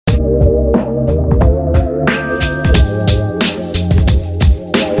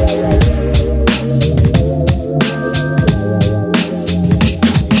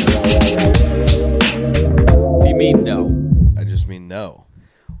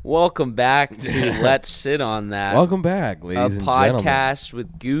Welcome back to Let's Sit on That. Welcome back, ladies and gentlemen. A podcast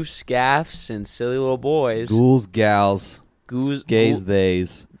with goose gaffs and silly little boys. Ghouls, gals, Goose, gays,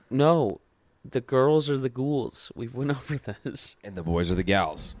 theys. No, the girls are the ghouls. We went over this. And the boys are the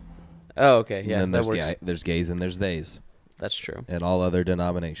gals. Oh, okay. Yeah, and then that works. there's gays and there's theys. That's true. And all other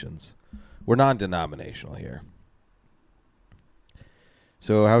denominations. We're non-denominational here.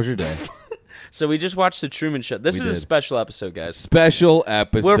 So, how was your day? So we just watched the Truman Show. This is a special episode, guys. Special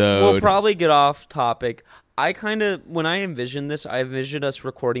episode. We'll probably get off topic. When I envisioned this, I envisioned us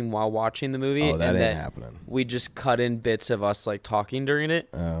recording while watching the movie. Oh, that ain't happening. We just cut in bits of us like talking during it.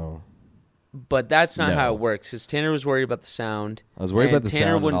 Oh. But that's not how it works, because Tanner was worried about the sound. I was worried about the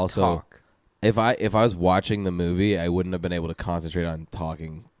Tanner sound, wouldn't and also, talk. if I was watching the movie, I wouldn't have been able to concentrate on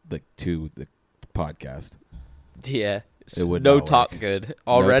talking to the podcast. Yeah. It would no not talk work. good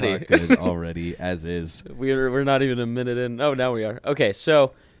already. No talk good already, as is. We're not even a minute in. Oh, now we are. Okay,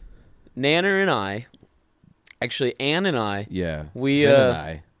 so Nanner and I, actually Ann and I, we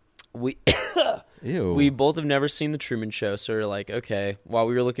Ew. we both have never seen the Truman Show, so we're like, okay, while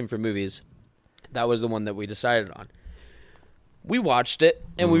we were looking for movies, that was the one that we decided on. We watched it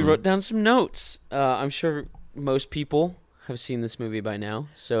and we wrote down some notes. I'm sure most people have seen this movie by now.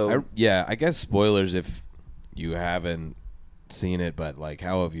 So I guess spoilers if you haven't seen it, but like,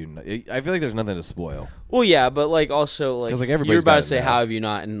 how have you? I feel like there's nothing to spoil. Well, yeah, but like also like everybody's you're about to got it say now. how have you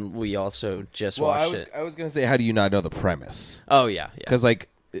not, and we also just watched it. I was gonna say, how do you not know the premise? Oh yeah. Because like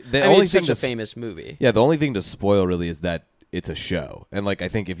it's such a famous movie. Yeah, the only thing to spoil really is that it's a show, and like I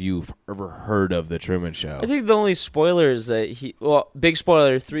think if you've ever heard of the Truman Show, I think the only spoiler is that big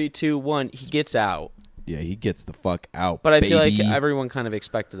spoiler, 3, 2, 1, he gets out. Yeah, he gets the fuck out. But I feel like everyone kind of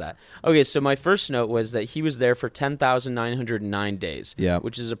expected that. Okay, so my first note was that he was there for 10,909 days. Yeah.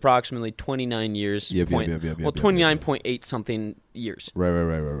 Which is approximately 29 years. Yep, 29.8 something years.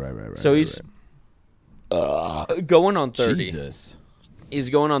 Right. So he's going on 30. Jesus.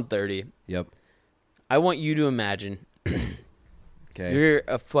 He's going on 30. Yep. I want you to imagine. Okay. You're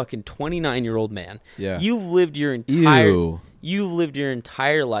a fucking 29-year-old man. Yeah. You've lived your entire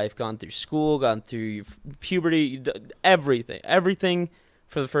life, gone through school, gone through your puberty, everything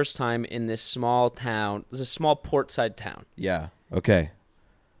for the first time in this small town. It's a small portside town. Yeah. Okay.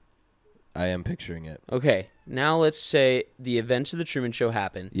 I am picturing it. Okay. Now let's say the events of the Truman Show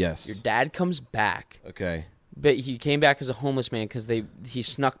happen. Yes. Your dad comes back. Okay. But he came back as a homeless man because he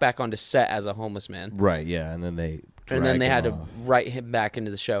snuck back onto set as a homeless man. Right. Yeah. And then they had to write him back into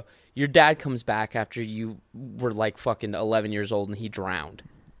the show. Your dad comes back after you were like fucking 11 years old and he drowned.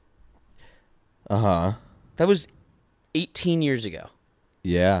 Uh-huh. That was 18 years ago.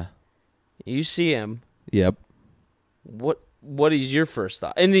 Yeah. You see him. Yep. What is your first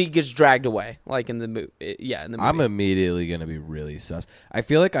thought? And then he gets dragged away, like in the movie. Yeah, in the movie. I'm immediately going to be really sus. I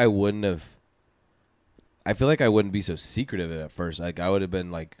feel like I wouldn't be so secretive at first. Like I would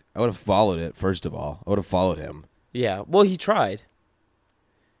have followed it first of all. I would have followed him. Yeah. Well, he tried.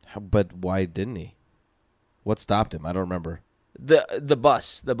 But why didn't he? What stopped him? I don't remember. The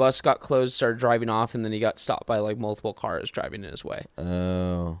bus got closed, started driving off, and then he got stopped by like multiple cars driving in his way.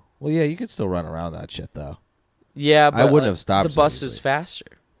 Oh. Well, yeah, you could still run around that shit though. Yeah, but I wouldn't have stopped. The bus is faster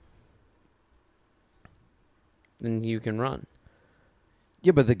than you can run.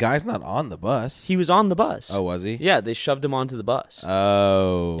 Yeah, but the guy's not on the bus. He was on the bus. Oh, was he? Yeah, they shoved him onto the bus.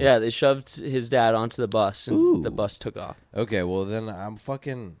 Oh. Yeah, they shoved his dad onto the bus, and the bus took off. Okay, well then I'm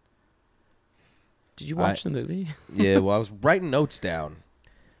fucking... Did you watch the movie? Yeah, well I was writing notes down.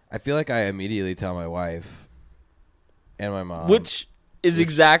 I feel like I immediately tell my wife and my mom. Which is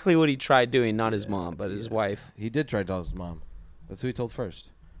exactly what he tried doing, not his mom, but his wife. He did try to tell his mom. That's who he told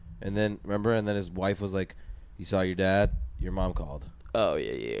first. And then, remember, and then his wife was like, you saw your dad, your mom called. Oh,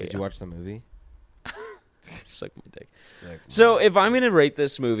 yeah. Did you watch the movie? Suck my dick. So if I'm going to rate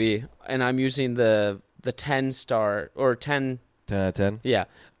this movie, and I'm using the 10 star, or 10... 10 out of 10? Yeah.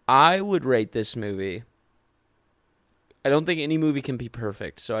 I would rate this movie... I don't think any movie can be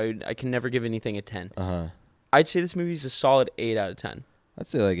perfect, so I can never give anything a 10. Uh-huh. I'd say this movie is a solid 8 out of 10. I'd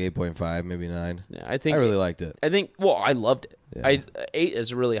say like 8.5, maybe 9. Yeah, I really liked it. I loved it. Yeah. 8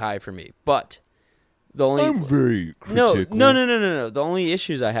 is really high for me, but the only... I'm very critical. No. The only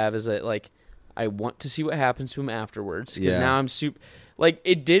issues I have is that, like, I want to see what happens to him afterwards, because now I'm super... Like,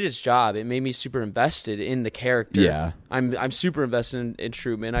 it did its job. It made me super invested in the character. Yeah. I'm super invested in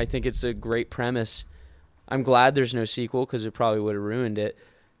Truman. I think it's a great premise. I'm glad there's no sequel, because it probably would have ruined it.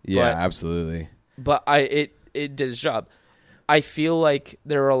 Yeah, absolutely. But it did its job. I feel like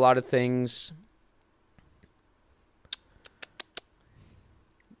there are a lot of things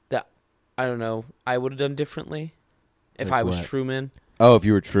that, I don't know, I would have done differently if like I was what? Truman. Oh, if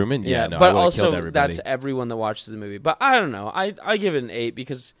you were Truman, yeah, no, I but would've also killed everybody. that's everyone that watches the movie. But I don't know. I give it an 8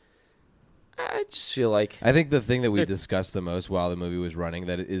 because I just feel like I think the thing that we They're- discussed the most while the movie was running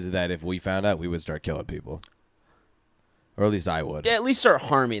is that if we found out, we would start killing people, or at least I would. at least start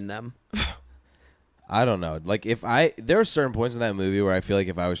harming them. I don't know. Like there are certain points in that movie where I feel like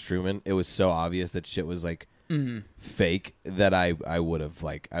if I was Truman, it was so obvious that shit was like fake that I would have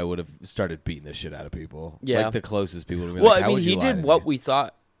started beating the shit out of people. Yeah. Like the closest people to me. Well, like, I how mean, would he you lie did to what me? we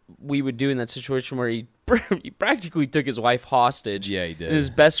thought we would do in that situation where he practically took his wife hostage. Yeah, he did. And his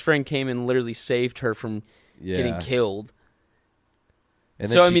best friend came and literally saved her from Yeah. getting killed. And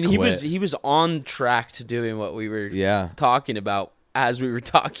So I then mean, she he quit. was on track to doing what we were Yeah. talking about as we were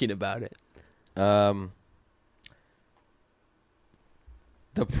talking about it.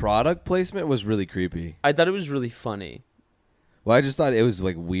 The product placement was really creepy. I thought it was really funny. Well, I just thought it was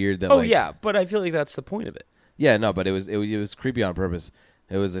like weird that. Oh like, yeah, but I feel like that's the point of it. Yeah, no, but it was creepy on purpose.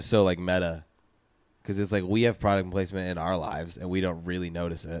 It was so like meta, because it's like we have product placement in our lives and we don't really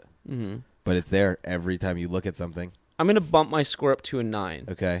notice it, but it's there every time you look at something. I'm gonna bump my score up to a 9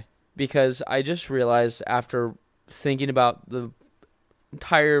 Okay. because I just realized after thinking about the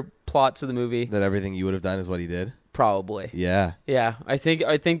entire plots of the movie, That everything you would have done is what he did. probably. Yeah. Yeah, I think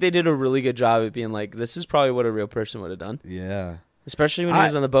they did a really good job at being like, this is probably what a real person would have done. Yeah. Especially when he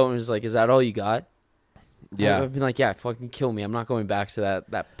was on the boat and was like, "Is that all you got?" Yeah. I've been like, "Yeah, fucking kill me. I'm not going back to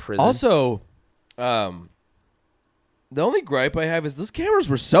that prison." Also, the only gripe I have is those cameras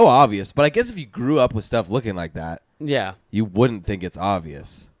were so obvious. But I guess if you grew up with stuff looking like that, yeah. you wouldn't think it's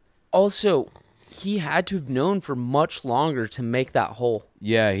obvious. Also, he had to have known for much longer to make that hole.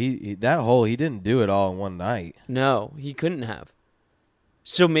 Yeah, he didn't do it all in one night. No, he couldn't have.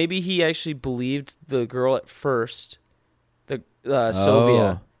 So maybe he actually believed the girl at first,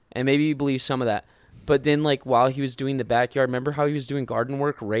 Sylvia, and maybe he believed some of that. But then, like, while he was doing the backyard, remember how he was doing garden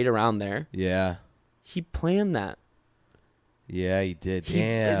work right around there? Yeah. He planned that. Yeah, he did.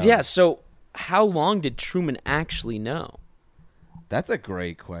 Damn. Yeah, so how long did Truman actually know? That's a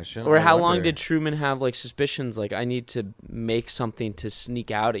great question. Or I how long wonder. did Truman have, like, suspicions, like, I need to make something to sneak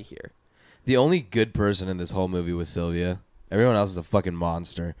out of here? The only good person in this whole movie was Sylvia. Everyone else is a fucking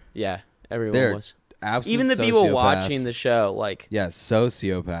monster. Yeah, everyone They're was. absolute Even the people sociopaths. watching the show, like... Yeah,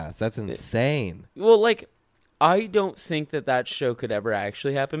 sociopaths. That's insane. Well, like, I don't think that show could ever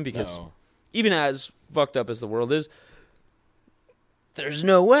actually happen because even as fucked up as the world is, there's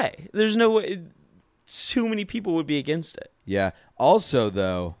no way. There's no way. Too many people would be against it. Yeah. Also,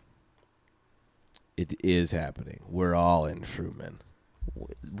 though, it is happening. We're all in Truman.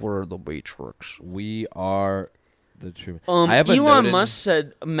 We're the Matrix. We are the Truman. I have a note Elon in- Musk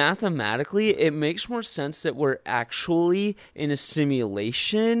said mathematically it makes more sense that we're actually in a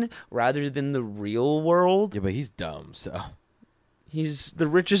simulation rather than the real world. Yeah, but he's dumb, so. He's the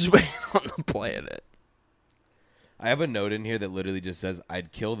richest man on the planet. I have a note in here that literally just says,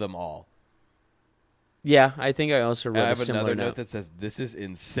 I'd kill them all. Yeah, I think I also And wrote I a have similar another note. note that says, this is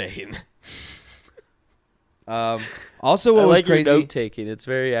insane. Also, what I was like crazy... your note taking. It's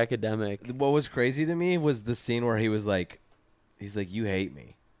very academic. What was crazy to me was the scene where he's like, you hate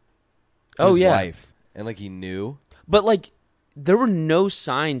me. To Oh, his yeah. wife. And like he knew. But like, there were no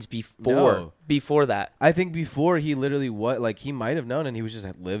signs No. before that. I think before he literally he might have known and he was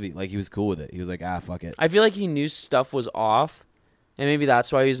just living, like he was cool with it. He was like, fuck it. I feel like he knew stuff was off, and maybe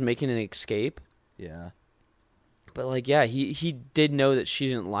that's why he was making an escape. Yeah. But like, yeah, he did know that she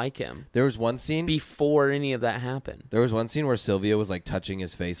didn't like him There was one scene. before any of that happened. There was one scene where Sylvia was like touching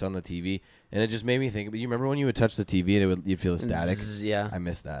his face on the TV, and it just made me think. But you remember when you would touch the TV and you'd feel the static? Zzz, yeah, I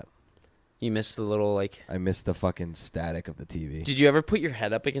missed that. you missed the little like. I missed the fucking static of the TV. Did you ever put your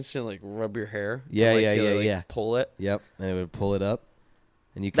head up against it and like rub your hair? Yeah, and, like, yeah, feel it, yeah, like, yeah. Pull it. Yep, and it would pull it up,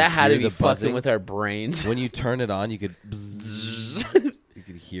 and you could That had to hear be the buzzing. fucking with our brains. When you turn it on, you could. You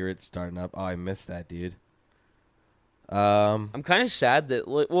could hear it starting up. Oh, I missed that, dude. I'm kind of sad that,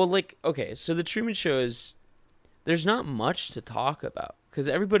 okay, so the Truman Show is, there's not much to talk about because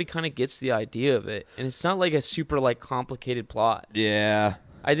everybody kind of gets the idea of it, and it's not like a super like complicated plot. Yeah.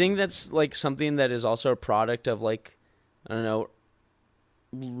 I think that's like something that is also a product of like, I don't know,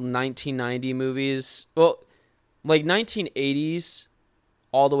 1990 movies. Well, like 1980s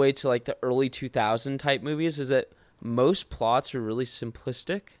all the way to like the early 2000 type movies is that most plots are really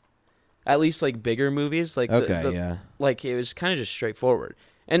simplistic. At least like bigger movies, like Yeah. like it was kind of just straightforward.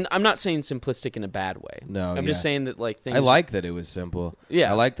 And I'm not saying simplistic in a bad way. No, I'm just saying that like things. I like that it was simple.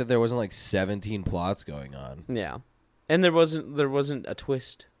 Yeah. I like that there wasn't like 17 plots going on. Yeah, and there wasn't a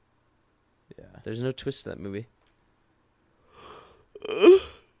twist. Yeah. There's no twist to that movie.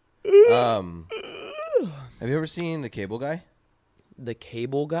 Have you ever seen The Cable Guy? The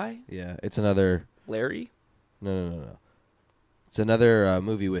cable guy? Yeah, it's another. Larry? No. It's another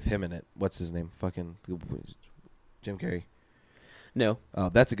movie with him in it. What's his name? Fucking Jim Carrey. No. Oh,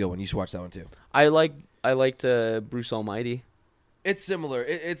 that's a good one. You should watch that one too. I liked Bruce Almighty. It's similar.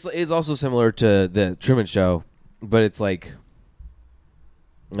 It's also similar to the Truman Show, but it's like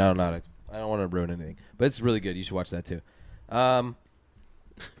I don't want to ruin anything, but it's really good. You should watch that too.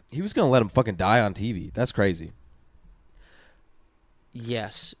 He was gonna let him fucking die on TV. That's crazy.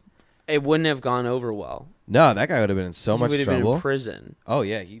 Yes. It wouldn't have gone over well. No, that guy would have been in so much He would have trouble. been in prison. Oh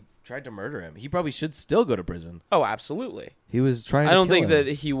yeah, he tried to murder him. He probably should still go to prison. Oh, absolutely. He was trying. I don't kill think him. that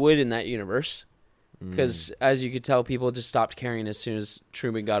he would in that universe, because as you could tell, people just stopped caring as soon as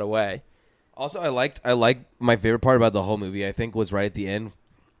Truman got away. Also, I liked my favorite part about the whole movie. I think was right at the end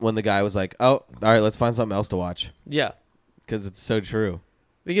when the guy was like, "Oh, all right, let's find something else to watch." Yeah, because it's so true.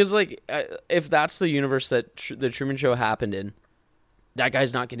 Because like, if that's the universe that the Truman Show happened in, that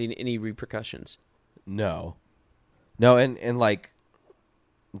guy's not getting any repercussions. No, and like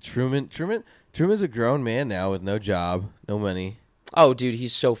Truman's a grown man now with no job, no money. Oh, dude,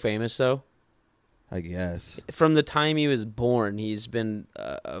 he's so famous though. I guess from the time he was born, he's been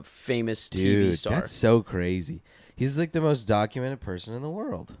a famous TV star. That's so crazy. He's like the most documented person in the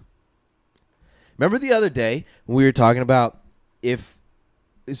world. Remember the other day when we were talking about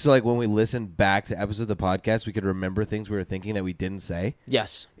like when we listened back to episodes of the podcast, we could remember things we were thinking that we didn't say?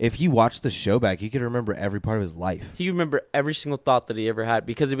 Yes. If he watched the show back, he could remember every part of his life. He could remember every single thought that he ever had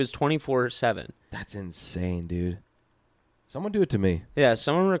because it was 24/7. That's insane, dude. Someone do it to me. Yeah,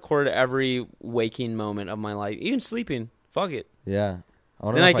 someone record every waking moment of my life, even sleeping. Fuck it. Yeah.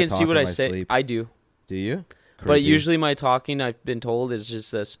 Then I can see what I say. Sleep. I do. Do you? Creepy. But usually my talking, I've been told, is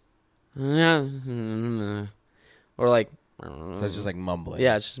just this. Or like. So it's just like mumbling.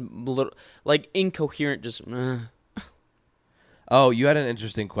 Yeah, it's just a little, like incoherent, just. Oh, you had an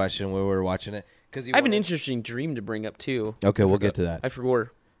interesting question when we were watching it. I have an interesting dream to bring up too. Okay, we'll get to that. I forgot.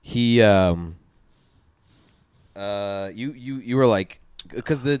 He, you were like,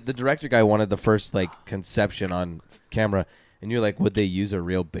 because the director guy wanted the first like conception on camera, and you're like, would they use a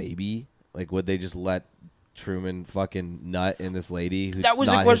real baby? Like, would they just let Truman fucking nut in this lady? Who's that was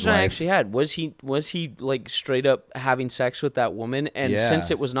not a question his I wife? actually had. Was he like straight up having sex with that woman? And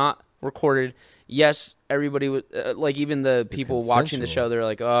since it was not recorded, yes, everybody was like, even the people watching the show, they're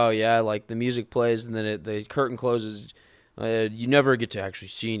like, oh yeah, like the music plays and then the curtain closes. You never get to actually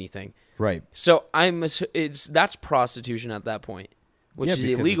see anything. Right. So that's prostitution at that point, which is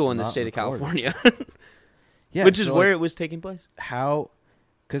illegal in the state of California. Yeah, which is where it was taking place. How?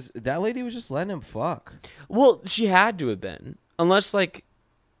 Because that lady was just letting him fuck. Well, she had to have been, unless like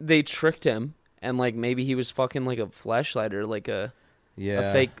they tricked him and like maybe he was fucking like a fleshlight or like a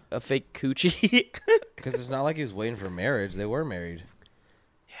fake coochie. Because it's not like he was waiting for marriage; they were married.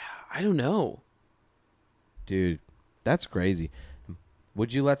 Yeah, I don't know, dude. That's crazy.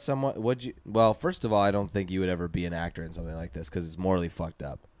 Would you let someone? Well, first of all, I don't think you would ever be an actor in something like this because it's morally fucked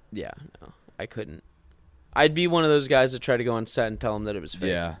up. Yeah, no, I couldn't. I'd be one of those guys that try to go on set and tell them that it was fake.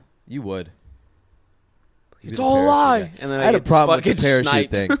 Yeah, you would. It's all a lie. And then I had a problem with the parachute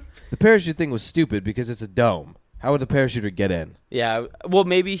sniped. thing. The parachute thing was stupid because it's a dome. How would the parachuter get in? Yeah, well,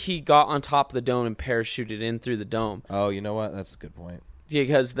 maybe he got on top of the dome and parachuted in through the dome. Oh, you know what? That's a good point.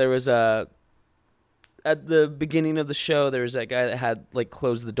 Because there was at the beginning of the show, there was that guy that had like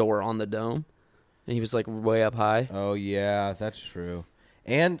closed the door on the dome, and he was like way up high. Oh yeah, that's true.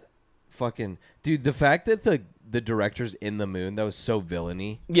 And fucking dude, the fact that the director's in the moon, that was so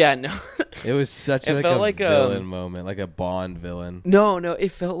villainy. Yeah, no. It was such It like felt a like, villain moment, like a Bond villain. No, it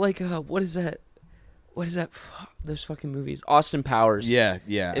felt like what is that? What is that? Those fucking movies, Austin Powers. Yeah,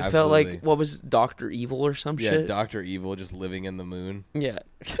 It absolutely. felt like what was Dr. Evil or some shit. Yeah, Dr. Evil just living in the moon. Yeah,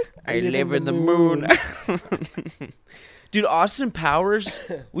 I live in the moon. Dude, Austin Powers.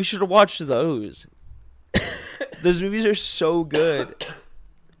 We should have watched those. Those movies are so good.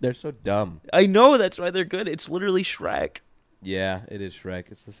 They're so dumb. I know, that's why they're good. It's literally Shrek. Yeah, it is Shrek.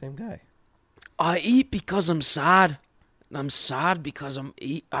 It's the same guy. I eat because I'm sad. And I'm sad because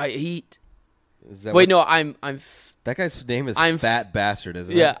I eat. Wait, no, I'm that guy's name is Fat Bastard,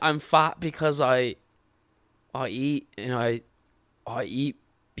 isn't it? Yeah, I'm fat because I eat, and I eat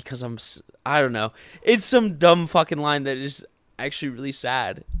because I don't know. It's some dumb fucking line that is actually really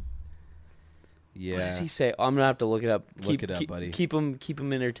sad. Yeah. What does he say? Oh, I'm gonna have to look it up. Look it up, buddy. Keep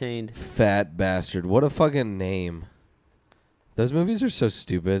him entertained. Fat Bastard. What a fucking name. Those movies are so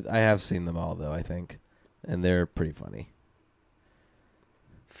stupid. I have seen them all though, I think. And they're pretty funny.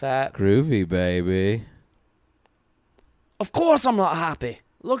 Fat. Groovy, baby. Of course I'm not happy.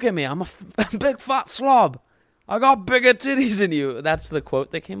 Look at me. I'm a big fat slob. I got bigger titties than you. That's the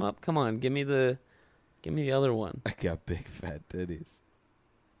quote that came up. Come on, give me the other one. I got big fat titties.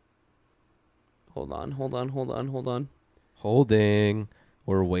 Hold on. Holding.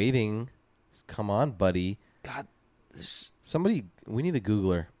 We're waiting. Come on, buddy. God, Somebody, we need a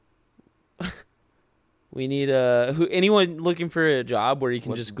Googler. we need anyone looking for a job where you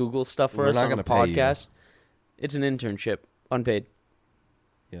can just Google stuff for us on a podcast. It's an internship, unpaid.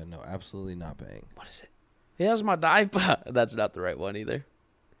 Yeah, no, absolutely not paying. What is it? Here's my diaper. That's not the right one either.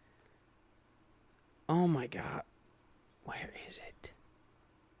 Oh my God. Where is it?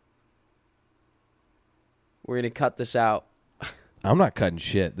 We're going to cut this out. I'm not cutting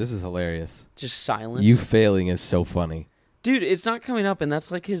shit. This is hilarious. Just silence. You failing is so funny. Dude, it's not coming up, and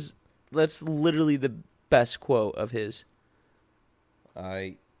that's literally the best quote of his.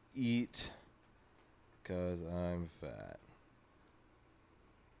 I eat because I'm fat.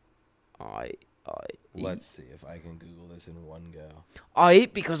 I Let's see if I can Google this in one go. I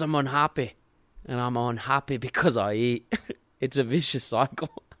eat because I'm unhappy, and I'm unhappy because I eat. It's a vicious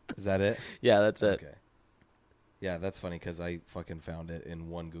cycle. Is that it? Yeah, that's it. Okay. Yeah, that's funny because I fucking found it in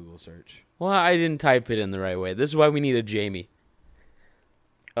one Google search. Well, I didn't type it in the right way. This is why we need a Jamie.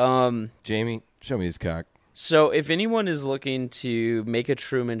 Jamie, show me his cock. So if anyone is looking to make a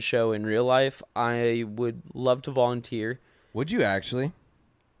Truman Show in real life, I would love to volunteer. Would you actually?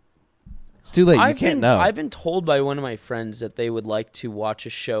 It's too late. You can't know. I've been told by one of my friends that they would like to watch a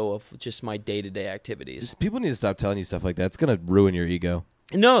show of just my day-to-day activities. People need to stop telling you stuff like that. It's going to ruin your ego.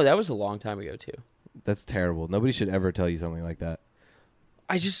 No, that was a long time ago, too. That's terrible. Nobody should ever tell you something like that.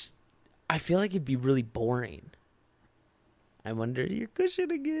 I feel like it'd be really boring. I'm under your cushion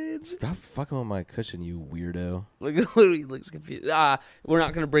again. Stop fucking with my cushion, you weirdo. Look at Louis. He looks confused. We're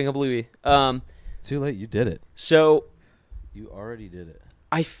not going to bring up Louis. Too late. You did it. So you already did it.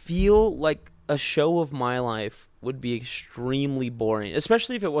 I feel like a show of my life would be extremely boring,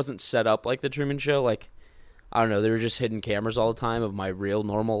 especially if it wasn't set up like the Truman Show. Like, I don't know, there were just hidden cameras all the time of my real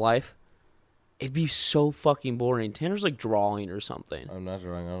normal life. It'd be so fucking boring. Tanner's like drawing or something. I'm not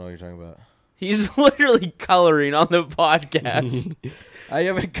drawing. I don't know what you're talking about. He's literally coloring on the podcast. I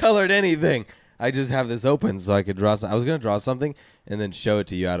haven't colored anything. I just have this open so I could draw. I was going to draw something and then show it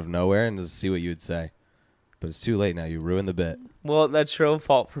to you out of nowhere and just see what you would say. But it's too late now. You ruined the bit. Well, that's your own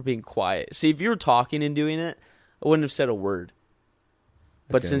fault for being quiet. See, if you were talking and doing it, I wouldn't have said a word.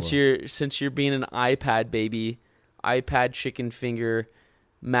 But Okay, since you're being an iPad baby, iPad chicken finger,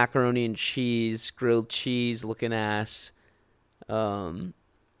 macaroni and cheese, grilled cheese looking ass,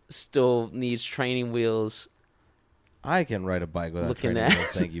 still needs training wheels. I can ride a bike without Looking training at-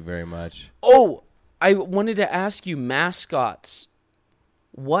 wheels. Thank you very much. Oh, I wanted to ask you mascots.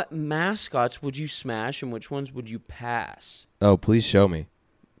 What mascots would you smash and which ones would you pass? Oh, please show me.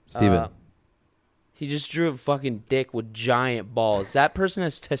 Steven. He just drew a fucking dick with giant balls. That person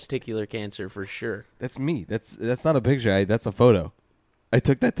has testicular cancer for sure. That's me. That's not a picture. That's a photo. I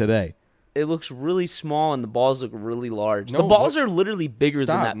took that today. It looks really small and the balls look really large. No, the balls what? are literally bigger than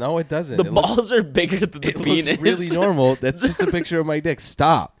Stop. that. No, it doesn't. The balls are bigger than the It penis. looks really normal. That's just a picture of my dick.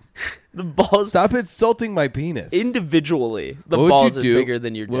 Stop. The balls Stop insulting my penis. individually. The What would balls you are do? bigger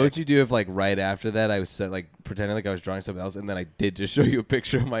than your dick. What would you do if, like, right after that, I was like pretending like I was drawing something else, and then I did just show you a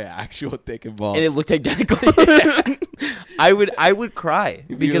picture of my actual dick and balls? And it looked identical. I would cry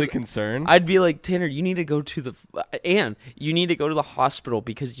You'd be because really concerned. I'd be like, Tanner, you need to go to the hospital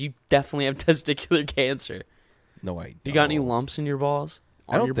because you definitely have testicular cancer. No, I don't. You got any lumps in your balls?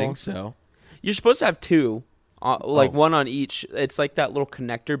 I don't your think balls? so. You're supposed to have two, one on each. It's like that little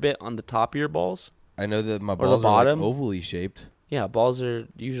connector bit on the top of your balls. I know that my the balls are like bottom? ovally shaped. Yeah, balls are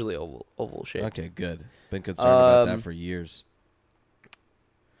usually oval shaped. Okay, good. Been concerned about that for years.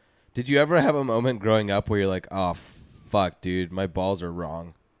 Did you ever have a moment growing up where you're like, oh, fuck, dude, my balls are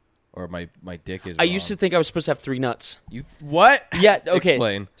wrong? Or my dick is I wrong? used to think I was supposed to have 3 nuts. What? Yeah, okay.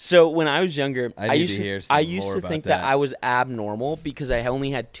 Explain. So when I was younger, I need to hear some I used more to about think that. that I was abnormal because I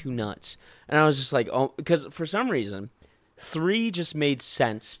only had 2 nuts. And I was just like, oh, because for some reason, 3 just made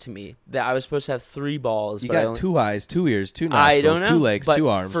sense to me. That I was supposed to have 3 balls. You but I got only, 2 eyes, 2 ears, 2 I nostrils, don't know, 2 legs, but 2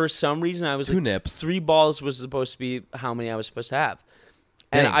 arms. For some reason, I was 2 like, nips. 3 balls was supposed to be how many I was supposed to have.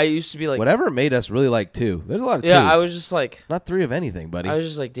 And Dang. I used to be like, Whatever made us really like 2. There's a lot of 2s. yeah, I was just like, Not 3 of anything, buddy. I was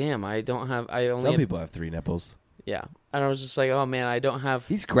just like, damn, I only Some have, people have 3 nipples. yeah. And I was just like, oh man, I don't have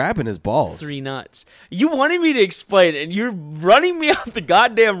He's grabbing his balls. 3 nuts. You wanted me to explain it, and you're running me off the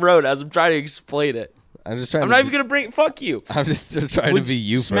goddamn road as I'm trying to explain it. I'm just trying. I'm not even gonna bring. Fuck you. I'm just trying to be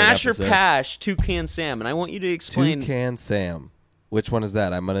you. Smash for or an episode. pash Toucan Sam, and I want you to explain. Toucan Sam. Which one is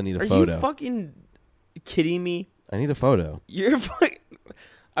that? I'm gonna need a Are photo. you fucking kidding me? I need a photo. You're fucking.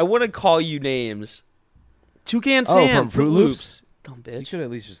 I want to call you names. Toucan Oh, Sam from Fruit Loops? Dumb You bitch. could at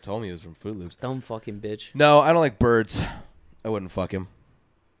least just told me it was from Fruit Loops. Dumb fucking bitch. No, I don't like birds. I wouldn't fuck him.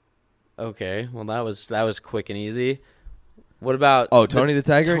 Okay, well that was quick and easy. What about Tony the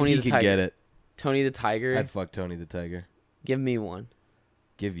Tiger? Tony He the can Tiger. get it. Tony the Tiger? I'd fuck Tony the Tiger. Give me one.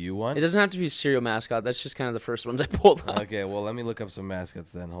 Give you one? It doesn't have to be a cereal mascot. That's just kind of the first ones I pulled up. Okay, well, let me look up some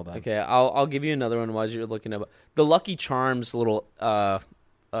mascots then. Hold on. Okay, I'll give you another one while you're looking up the Lucky Charms little Oh,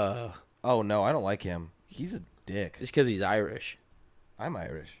 no, I don't like him. He's a dick. It's because he's Irish. I'm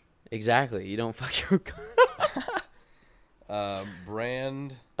Irish. Exactly. You don't fuck your.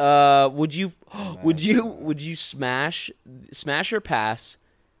 Brand. Would you smash or pass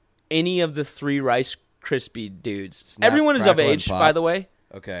any of the 3 Rice Krispie dudes? Snap, Everyone is of Crackle, and age, Pop. by the way.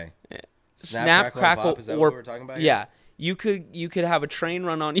 Okay. Snap, Crackle, and Pop? Is that or what we were talking about? yeah, you could have a train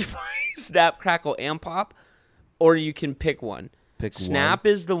run on you by Snap, Crackle, and Pop, or you can pick one. Pick Snap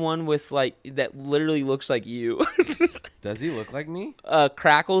one. is the one with like that literally looks like you. Does he look like me?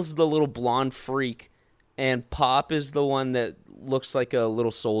 Crackle's the little blonde freak, and Pop is the one that looks like a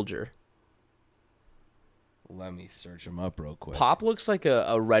little soldier. Let me search him up real quick. Pop looks like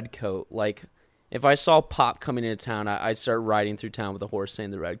a red coat. Like if I saw Pop coming into town, I'd start riding through town with a horse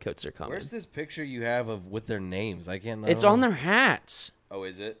saying the redcoats are coming. Where's this picture you have of with their names? I can't. It's on their hats. Oh,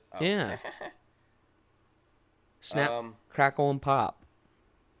 is it? Oh. Yeah. Snap, Crackle, and Pop.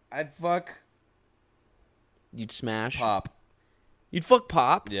 I'd fuck You'd smash. Pop. You'd fuck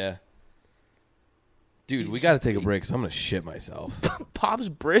Pop. Yeah. Dude, we He's- got to take a break because I'm going to shit myself. Pop's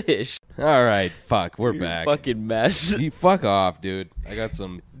British. All right, fuck. We're You're a back. fucking mess. You fuck off, dude. I got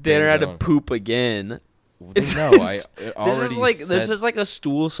some. Dinner had to things poop again. I don't- No, I already This is like a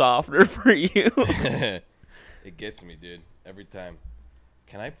stool softener for you. It gets me, dude. Every time.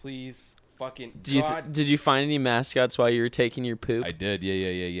 Can I please fucking... Did you find any mascots while you were taking your poop? I did.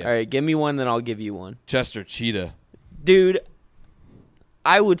 Yeah. All right, give me one, then I'll give you one. Chester Cheetah. Dude,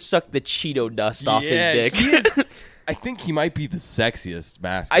 I would suck the Cheeto dust off his dick. He is, I think he might be the sexiest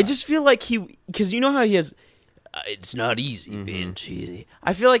mascot. I just feel like because you know how he has, it's not easy being cheesy.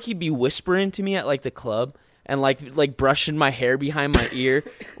 I feel like he'd be whispering to me at like the club and like brushing my hair behind my ear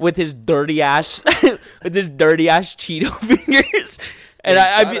with his dirty ass, Cheeto fingers, and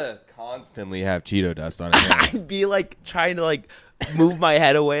I'd be constantly have Cheeto dust on his hands. I'd be like trying to like move my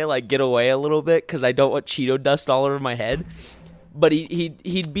head away, like get away a little bit because I don't want Cheeto dust all over my head. But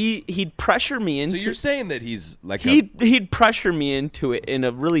he'd pressure me into. So you're saying that he's like he'd pressure me into it in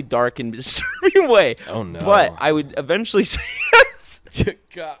a really dark and disturbing way. Oh no! But I would eventually say yes.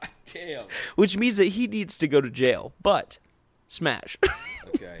 God damn. Which means that he needs to go to jail. But smash.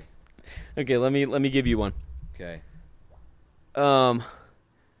 Okay. Okay, let me give you one. Okay.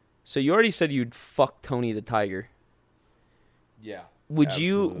 So you already said you'd fuck Tony the Tiger. Yeah. Would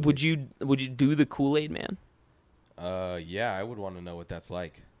absolutely. you do the Kool-Aid Man? Yeah, I would want to know what that's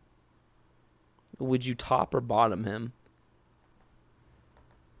like. Would you top or bottom him?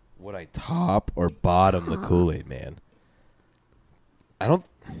 Would I top or bottom the Kool-Aid Man? I don't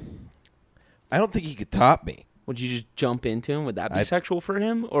think he could top me. Would you just jump into him? Would that be sexual for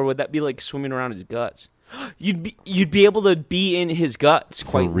him, or would that be like swimming around his guts? You'd be able to be in his guts,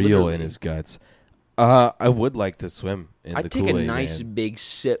 quite For real literally. in his guts. I would like to swim in the I'd take Kool-Aid a nice Man. big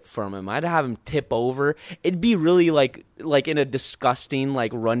sip from him. I'd have him tip over. It'd be really like in a disgusting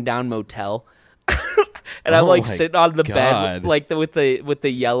like rundown motel. And I'm like my sitting on the bed God. with the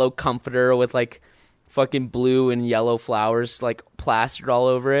yellow comforter with like fucking blue and yellow flowers like plastered all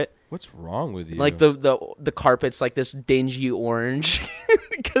over it. What's wrong with you? Like the carpet's like this dingy orange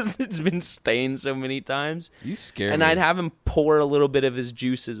because it's been stained so many times. You scare And me. I'd have him pour a little bit of his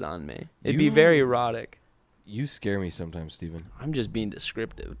juices on me. It'd be You- very erotic. You scare me sometimes, Steven. I'm just being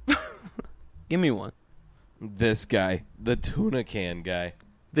descriptive. Give me one. This guy, the tuna can guy.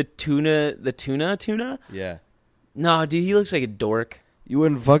 The tuna? Yeah. No, dude, he looks like a dork. You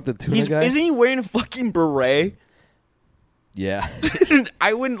wouldn't fuck the tuna guy? Isn't he wearing a fucking beret? Yeah.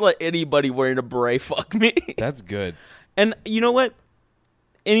 I wouldn't let anybody wearing a beret fuck me. That's good. And you know what?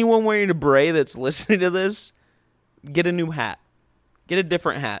 Anyone wearing a beret that's listening to this, get a new hat. Get a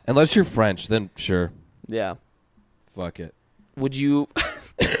different hat. Unless you're French, then sure. Yeah. Fuck it. Would you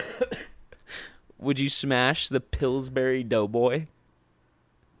smash the Pillsbury Doughboy?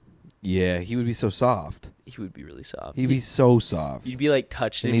 Yeah, he would be so soft. He would be really soft. He'd be so soft. You'd be like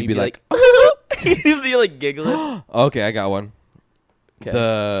touching And him. he'd You'd be like he'd be like giggling. Okay, I got one. 'Kay.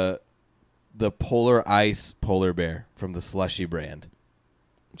 The Polar Ice polar bear from the Slushy brand.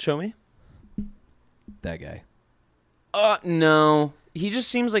 Show me. That guy. No. he just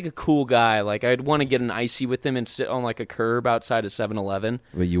seems like a cool guy. Like, I'd want to get an icy with him and sit on, like, a curb outside of 7-Eleven.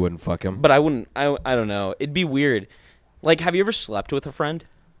 But you wouldn't fuck him? But I wouldn't. I don't know. It'd be weird. Like, have you ever slept with a friend?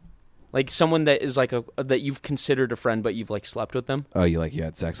 Like, someone that is, like, that you've considered a friend, but you've, like, slept with them? Oh, you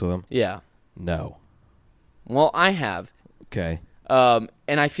had sex with him? Yeah. No. Well, I have. Okay. And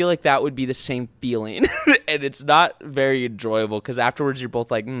I feel like that would be the same feeling. And it's not very enjoyable because afterwards you're both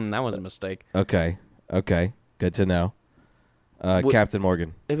like, that was a mistake. Okay. Good to know. Captain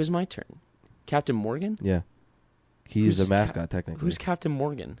Morgan. It was my turn. Captain Morgan? Yeah. He's a mascot, technically. Who's Captain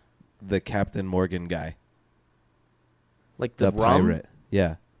Morgan? The Captain Morgan guy. Like the rum? pirate.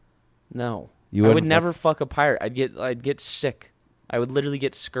 Yeah. No. You I would wouldn't never fuck a pirate. I'd get sick. I would literally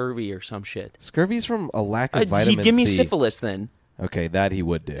get scurvy or some shit. Scurvy's from a lack of vitamin C. He'd give me syphilis then. Okay, that he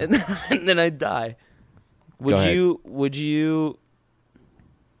would do. And then I'd die. Would you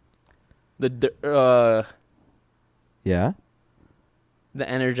Yeah? The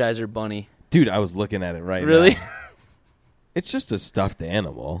Energizer Bunny. Dude, I was looking at it right now. Really? It's just a stuffed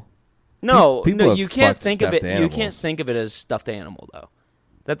animal. No, People have you can't fucked think of it. stuffed You can't animals. think of it as stuffed animal though.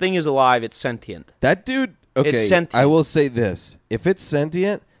 That thing is alive. It's sentient. That dude, okay, It's sentient. I will say this. If it's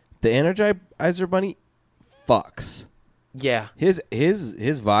sentient, the Energizer Bunny fucks. Yeah, His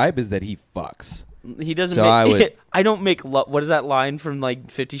vibe is that he fucks. he doesn't. So make, I would- I don't make love. What is that line from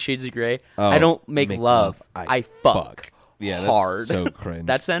like 50 Shades of Grey? Oh, I don't make love. I fuck. Yeah, that's hard. so cringe.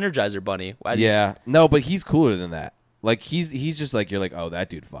 That's the Energizer Bunny. Yeah. No, but he's cooler than that. Like he's just like, you're like, oh, that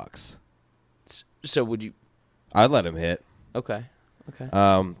dude fucks. So would you? I'd let him hit. Okay.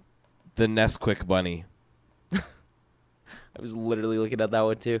 The Nesquik bunny. I was literally looking at that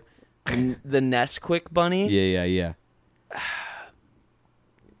one too. The Nesquik bunny. Yeah.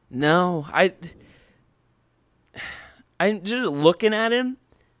 No, I'm just looking at him.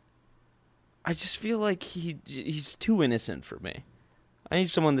 I just feel like he's too innocent for me. I need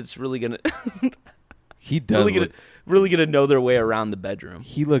someone that's really gonna He does. really gonna know their way around the bedroom.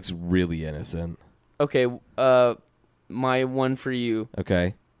 He looks really innocent. Okay, my one for you.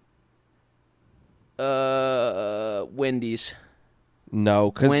 Okay. Wendy's.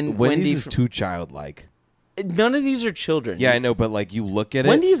 No, because Wendy Wendy's is too childlike. None of these are children. Yeah, I know, but like you look at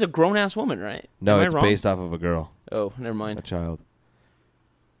Wendy it. is a grown ass woman, right? No, Am I it's wrong? based off of a girl, Oh, never a mind. child.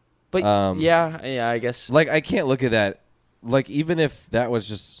 But yeah, I guess. Like I can't look at that. Like even if that was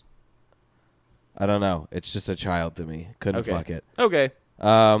just, I don't know. It's just a child to me. Couldn't fuck it. Okay.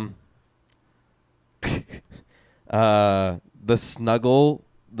 The Snuggle,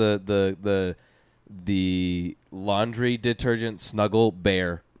 the laundry detergent Snuggle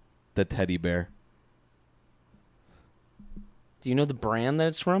bear, the teddy bear. Do you know the brand that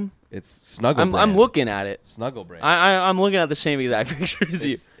it's from? It's Snuggle. I'm looking at it. Snuggle brand. I'm looking at the same exact picture as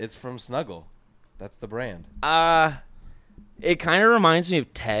you. It's from Snuggle. That's the brand. It kind of reminds me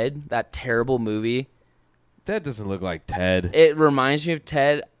of Ted, that terrible movie. That doesn't look like Ted. It reminds me of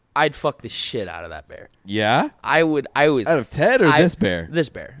Ted. I'd fuck the shit out of that bear. Yeah? I would. Out of Ted or this bear? This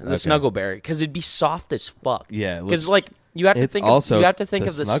bear, the Okay. Snuggle bear, because it'd be soft as fuck. Yeah, because like you have to it's think. also You have to think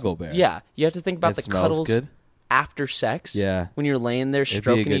the of the Snuggle bear. Yeah, you have to think about It the smells cuddles good. after sex. Yeah. when you're laying there It'd be a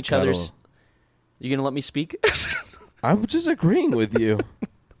stroking good each other's. cuddle. You gonna let me speak? I'm just agreeing with you.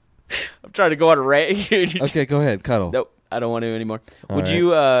 I'm trying to go on a rant here. Okay, go ahead. Cuddle. Nope, I don't want to anymore. All Would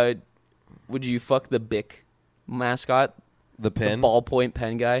right. would you fuck the Bic mascot, The pen? the ballpoint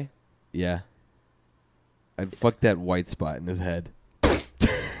pen guy? Yeah. I'd fuck that white spot in his head.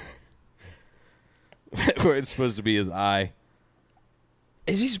 Where it's supposed to be his eye.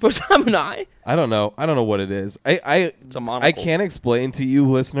 Is he supposed to have an eye? I don't know. I don't know what it is. It's a monocle. I can't explain to you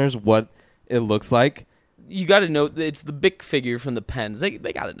listeners what it looks like. You got to know it's the Bic figure from the pens. They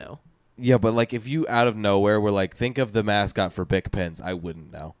got to know. Yeah, but like if you out of nowhere were like, think of the mascot for Bic pens, I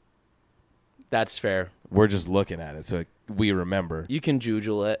wouldn't know. That's fair. We're just looking at it, so we remember. You can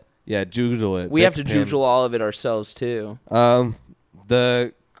jujule it. Yeah, juggle it. We Bic have to pen. jujule all of it ourselves too.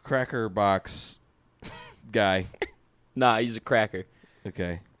 The cracker box guy. Nah, he's a cracker.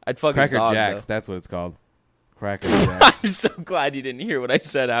 Okay. I'd fuck Cracker his dog, Jacks, though. that's what it's called. Cracker I'm Jacks. so glad you didn't hear what I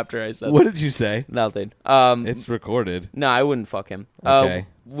said after I said What did you say? nothing. It's recorded. No, I wouldn't fuck him. Okay.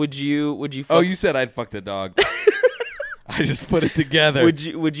 Would you fuck, Oh, you said I'd fuck the dog. I just put it together.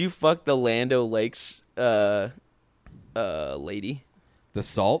 would you fuck the Lando Lakes lady? The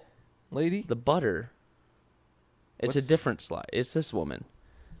salt lady? The butter. It's What's- a different slide. It's this woman.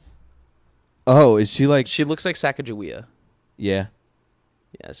 Oh, is she like... She looks like Sacagawea. Yeah,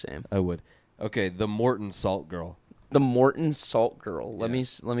 Yeah, same. I would. Okay, the Morton salt girl. The Morton Salt Girl. Let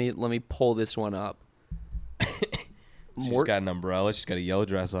Yeah. me pull this one up. She's got an umbrella. She's got a yellow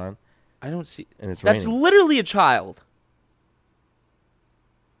dress on. I don't see. And it's That's raining. literally a child.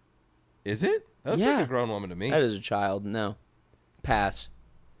 Is it? That looks Yeah. like a grown woman to me. That is a child. No. Pass.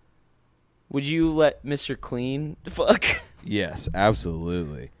 Would you let Mr. Clean fuck? Yes,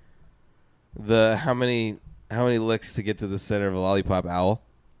 absolutely. How many licks to get to the center of a lollipop owl?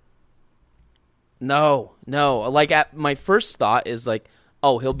 No. Like, my first thought is like,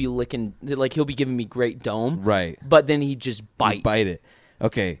 oh, he'll be licking, like, he'll be giving me great dome. Right. But then he just You bite it.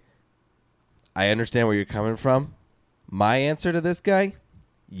 Okay. I understand where you're coming from. My answer to this guy,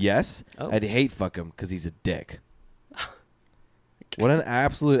 yes. Oh. I'd hate fuck him because he's a dick. What an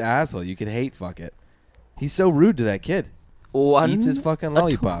absolute asshole. You could hate fuck it. He's so rude to that kid. Eats his fucking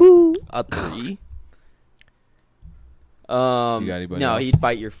lollipop. A 3. You got anybody no, else? he'd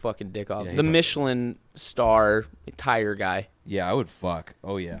bite your fucking dick off. Yeah, the Michelin star tire guy. Yeah, I would fuck.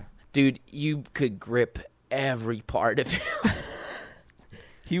 Oh, yeah. Dude, you could grip every part of him.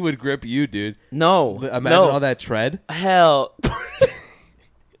 He would grip you, dude. No. Imagine no. all that tread. Hell.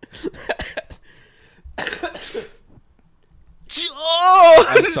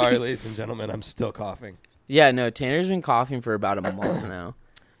 I'm sorry, ladies and gentlemen. I'm still coughing. Yeah, no, Tanner's been coughing for about a month now.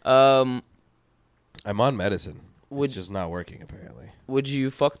 I'm on medicine. It's just not working, apparently. Would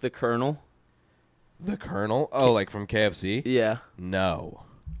you fuck the Colonel? The Colonel? Oh, like from KFC? Yeah. No.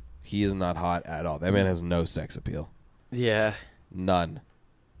 He is not hot at all. That man has no sex appeal. Yeah. None.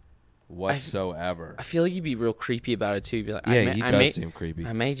 Whatsoever. I feel like you'd be real creepy about it, too. You'd be like, Yeah, he does seem creepy.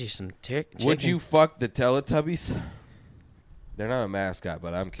 I made you some chicken. Would you fuck the Teletubbies? They're not a mascot,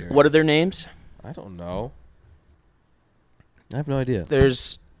 but I'm curious. What are their names? I don't know. I have no idea.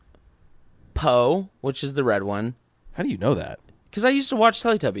 There's Poe, which is the red one. How do you know that? Because I used to watch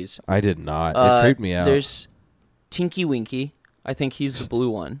Teletubbies. I did not. It creeped me out. There's Tinky Winky. I think he's the blue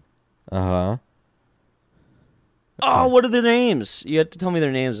one. Uh-huh. Oh, what are their names? You have to tell me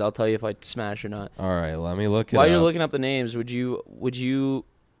their names. I'll tell you if I smash or not. All right, let me look it While up. you're looking up the names, would you would you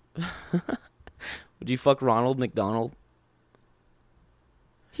fuck Ronald McDonald?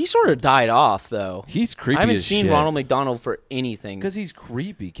 He sort of died off, though. He's creepy I haven't as seen shit. Ronald McDonald for anything. Because he's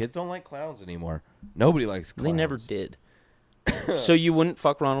creepy. Kids don't like clowns anymore. Nobody likes clowns. They never did. So you wouldn't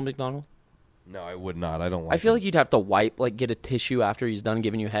fuck Ronald McDonald? No, I would not. I don't like I feel him. like you'd have to wipe, like get a tissue after he's done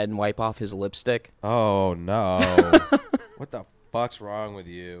giving you head and wipe off his lipstick. Oh, no. What the fuck's wrong with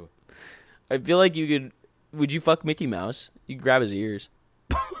you? I feel like you could... Would you fuck Mickey Mouse? You could grab his ears.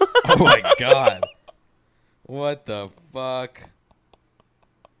 Oh, my God. What the fuck?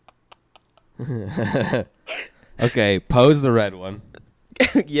 Okay, Poe's the red one.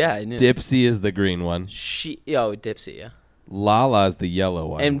 Yeah, I knew. Dipsy is the green one. Dipsy, yeah. Lala's the yellow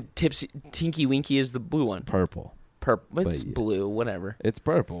one. And Tinky Winky is the blue one. Purple. Purple. It's blue, whatever. It's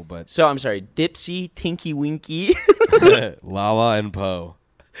purple, but... So, I'm sorry. Dipsy, Tinky Winky. Lala and Poe.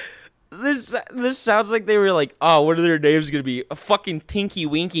 This sounds like they were like, oh, what are their names going to be? A fucking Tinky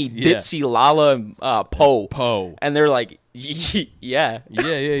Winky, Yeah. Dipsy, Lala, and Poe. Poe. And they're like, yeah.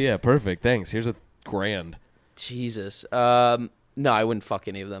 Yeah. Perfect. Thanks. Here's a grand. Jesus. No, I wouldn't fuck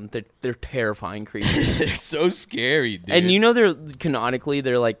any of them. They're terrifying creatures. They're so scary, dude. And you know they're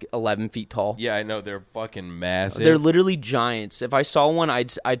like 11 feet tall. Yeah, I know. They're fucking massive. They're literally giants. If I saw one,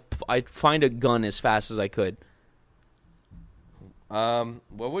 I'd find a gun as fast as I could.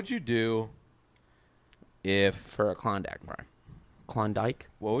 What would you do if... For a Klondike bar. Klondike?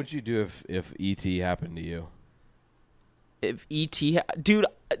 What would you do if E.T. happened to you? If E.T. Dude,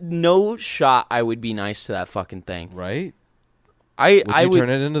 no shot I would be nice to that fucking thing. Right? I Would would you turn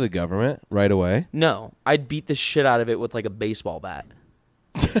it into the government right away? No, I'd beat the shit out of it with like a baseball bat.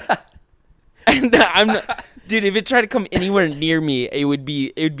 And I'm not, dude, if it tried to come anywhere near me, it would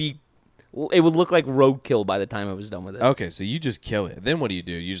look like roadkill by the time I was done with it. Okay, so you just kill it. Then what do?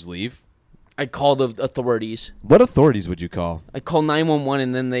 You just leave? I call the authorities. What authorities would you call? I call 911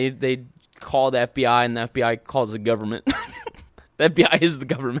 and then they call the FBI and the FBI calls the government. The FBI is the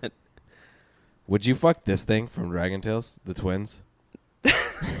government. Would you fuck this thing from Dragon Tales, the twins?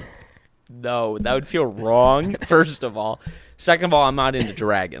 No, that would feel wrong, first of all. Second of all, I'm not into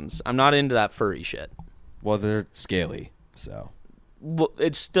dragons. I'm not into that furry shit. Well, they're scaly, so. Well,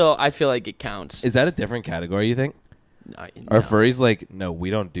 it's still, I feel like it counts. Is that a different category, you think? No. Are furries like, no, we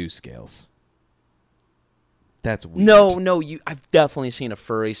don't do scales? That's weird. No, I've definitely seen a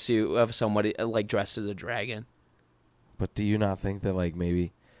furry suit of somebody like dressed as a dragon. But do you not think that like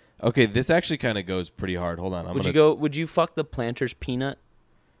maybe... Okay, this actually kind of goes pretty hard. Hold on. Would you fuck the Planters peanut?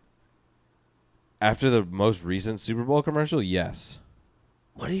 After the most recent Super Bowl commercial, yes.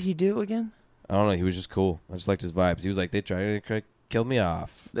 What did he do again? I don't know. He was just cool. I just liked his vibes. He was like, they tried to kill me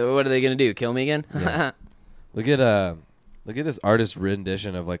off. What are they going to do? Kill me again? Yeah. Look at this artist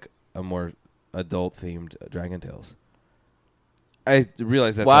rendition of like a more adult themed Dragon Tales. I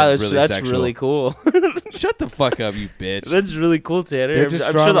realize that wow, sounds really that's sexual. really cool. Shut the fuck up, you bitch. That's really cool, Tanner. They're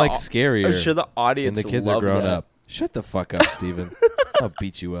just drawn like scarier. I'm sure the audience and the kids are loved grown that. up. Shut the fuck up, Steven. I'll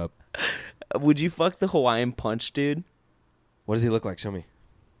beat you up. Would you fuck the Hawaiian Punch dude? What does he look like? Show me.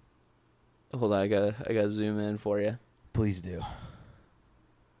 Hold on, I gotta zoom in for you. Please do.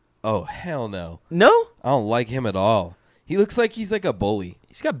 Oh, hell no. No? I don't like him at all. He looks like he's like a bully.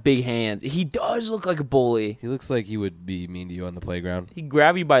 He's got big hands. He does look like a bully. He looks like he would be mean to you on the playground. He'd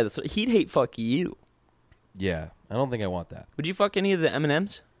grab you by the... He'd hate fuck you. Yeah, I don't think I want that. Would you fuck any of the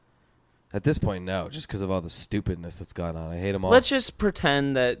M&Ms? At this point, no, just because of all the stupidness that's gone on. I hate them all. Let's just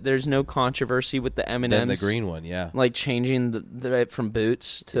pretend that there's no controversy with the M&Ms. Then the green one, yeah. Like changing the from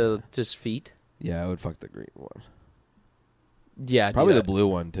boots to just feet. Yeah, I would fuck the green one. Yeah, Probably dude, the blue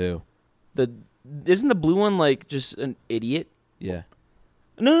one, too. Isn't the blue one like just an idiot? Yeah.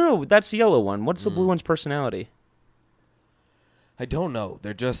 No, that's the yellow one. What's the blue one's personality? I don't know.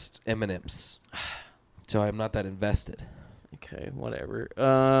 They're just M&Ms. So I'm not that invested. Okay, whatever.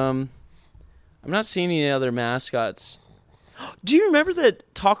 I'm not seeing any other mascots. Do you remember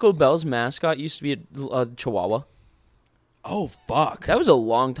that Taco Bell's mascot used to be a Chihuahua? Oh, fuck. That was a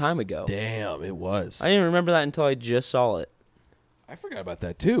long time ago. Damn, it was. I didn't remember that until I just saw it. I forgot about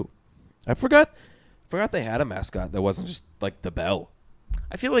that, too. I forgot they had a mascot that wasn't just, like, the bell.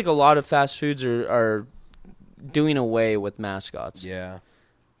 I feel like a lot of fast foods are doing away with mascots. Yeah.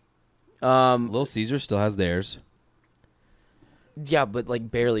 Little Caesar still has theirs. Yeah, but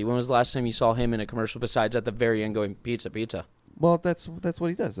like barely. When was the last time you saw him in a commercial besides at the very end going, pizza, pizza? Well, that's what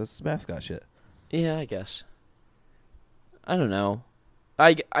he does. That's mascot shit. Yeah, I guess. I don't know.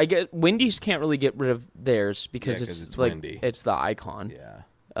 I get Wendy's can't really get rid of theirs because Yeah, 'cause it's it's like Wendy. it's the icon.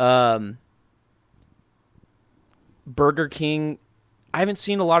 Yeah. Burger King, I haven't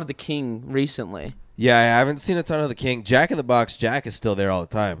seen a lot of the King recently. Yeah, I haven't seen a ton of the King. Jack in the Box, Jack is still there all the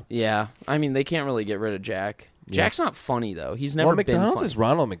time. Yeah, I mean they can't really get rid of Jack. Yeah. Jack's not funny though. He's never Well, been McDonald's funny. is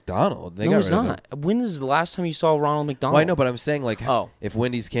Ronald McDonald. They No, got he's rid of not. When is the last time you saw Ronald McDonald? Well, I know, but I'm saying like, Oh. if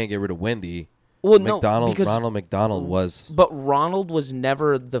Wendy's can't get rid of Wendy, Well, no, because Ronald McDonald was. But Ronald was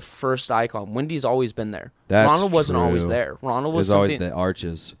never the first icon. Wendy's always been there. That's Ronald wasn't true. always there. Ronald It was was always something- the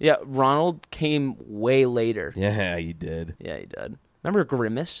arches. Yeah, Ronald came way later. Yeah, he did. Yeah, he did. Remember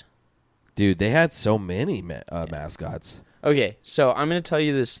Grimace? Dude, they had so many mascots. Okay, so I'm going to tell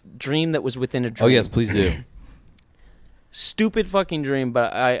you this dream that was within a dream. Oh, yes, please do. Stupid fucking dream,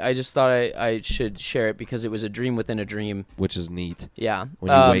 but I just thought I should share it because it was a dream within a dream. Which is neat. Yeah.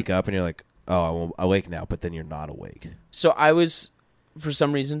 When you wake up and you're like, oh, I'm awake now, but then you're not awake. So I was, for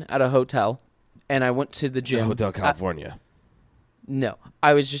some reason, at a hotel, and I went to the gym. Hotel California. No.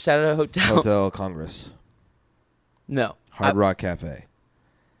 I was just at a hotel. Hotel Congress. No. Hard Rock Cafe.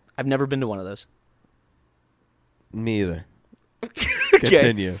 I've never been to one of those. Me either. Okay.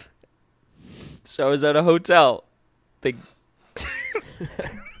 Continue. So I was at a hotel.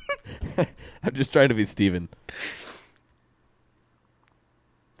 I'm just trying to be Steven.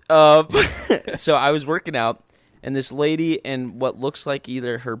 So I was working out, and this lady and what looks like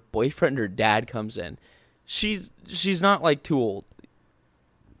either her boyfriend or dad comes in. She's not like too old.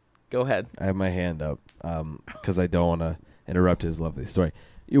 Go ahead. I have my hand up because I don't want to interrupt his lovely story.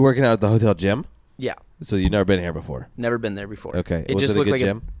 You're working out at the hotel gym? Yeah, So you've never been here before? never been there before. Okay. It Was just it a looked good like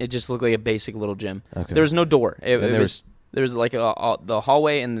gym? it just looked like a basic little gym. Okay. There was no door. And there There was like the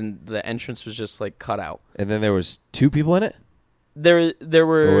hallway, and then the entrance was just like cut out. And then there was 2 people in it? There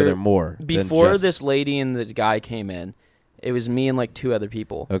were. Or were there more? than Before just- this lady and the guy came in, it was me and like 2 other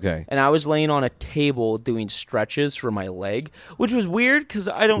people. Okay. And I was laying on a table doing stretches for my leg, which was weird because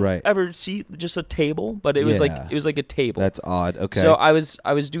I don't Right. ever see just a table, but it was Yeah. like a table. That's odd. Okay. So I was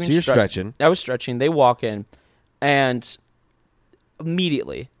doing. So you're stretching. I was stretching. They walk in, and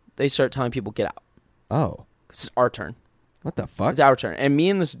immediately they start telling people get out. Oh. It's our turn. What the fuck? It's our turn. And me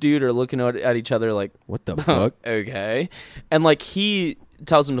and this dude are looking at each other like, What the fuck? okay, and like he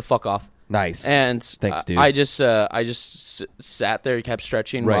tells them to fuck off. Nice. And Thanks, dude. I just sat there, kept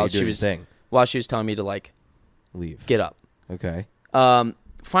stretching Right, while you're she doing was your thing. while she was telling me to like Leave. get up. Okay.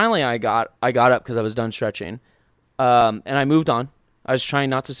 Finally, I got up because I was done stretching, and I moved on. I was trying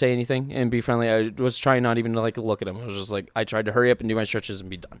not to say anything and be friendly. I was trying not even to like look at him. I was just like, I tried to hurry up and do my stretches and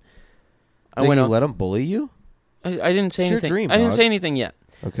be done. I Then went you on. let him bully you? I didn't say It's your anything. dream, I didn't dog. say anything yet.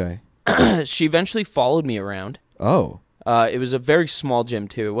 Okay. She eventually followed me around. Oh. It was a very small gym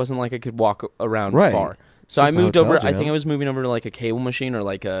too. It wasn't like I could walk around Right. far. It's So I just a moved hotel over. I gym. think I was moving over to like a cable machine or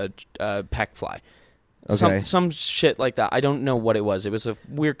like a pec fly. Okay. Some shit like that. I don't know what it was. It was a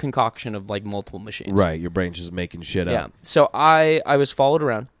weird concoction of like multiple machines. Right. Your brain's just making shit Yeah. up. So I was followed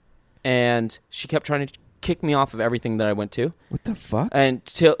around, and she kept trying to kicked me off of everything that I went to. What the fuck? And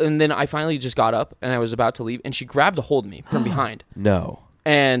then I finally just got up and I was about to leave, and she grabbed a hold of me from behind. No.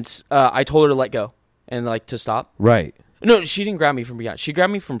 And I told her to let go and like to stop. Right. No, she didn't grab me from behind. She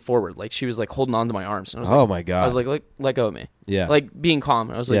grabbed me from forward. Like she was like holding on to my arms. And I was Oh like, my God. I was like, let go of me. Yeah. Like being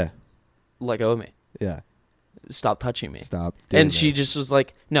calm. I was like, Yeah. let go of me. Yeah. Stop touching me. Stop doing And she this. just was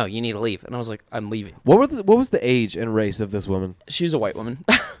like, no, you need to leave. And I was like, I'm leaving. What was the age and race of this woman? She was a white woman.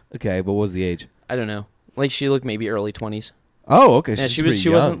 Okay, but what was the age? I don't know. Like she looked maybe early 20s. Oh, okay. Yeah, She's she pretty was. She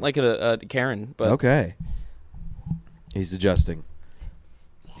young. wasn't like a Karen, but Okay. He's adjusting.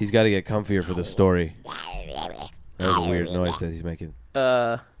 He's got to get comfier for the story. That was a weird noise that he's making.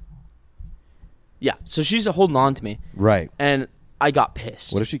 yeah. So she's holding on to me, Right. and I got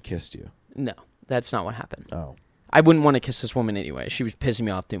pissed. What if she kissed you? No, that's not what happened. Oh. I wouldn't want to kiss this woman anyway. She was pissing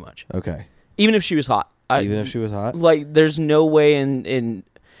me off too much. Okay. Even if she was hot. Even if she was hot? Like, there's no way in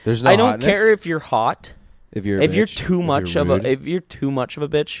There's no I don't hotness? care if you're hot. If you're too much of a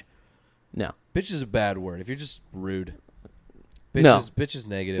bitch. No. Bitch is a bad word. If you're just rude. No. Bitch is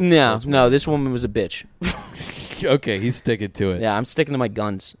negative. No, this woman was a bitch. Okay, he's sticking to it. Yeah, I'm sticking to my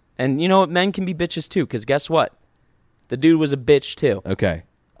guns. And you know what? Men can be bitches too, because guess what? The dude was a bitch too. Okay.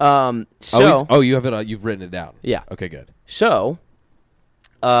 So you have it. You've written it down. yeah. Okay, good. So,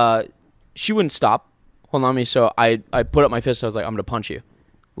 she wouldn't stop holding on to me. So I put up my fist. I was like, I'm gonna punch you.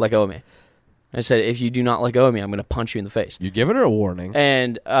 Let go of me. I said, if you do not let go of me, I'm gonna punch you in the face. You're giving her a warning.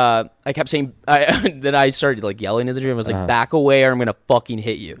 And I kept saying that I started like yelling at the dream. I was like, back away or I'm gonna fucking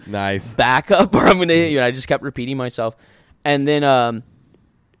hit you. Nice. Back up or I'm gonna hit you. And I just kept repeating myself. And then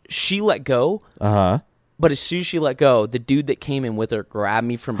she let go. But as soon as she let go, the dude that came in with her grabbed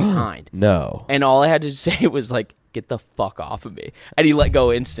me from behind. No. And all I had to say was like, get the fuck off of me. And he let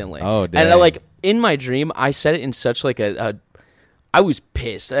go instantly. Oh, dang. And like in my dream, I said it in such like I was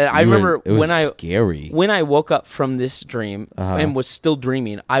pissed. I remember it was scary. When I woke up from this dream and was still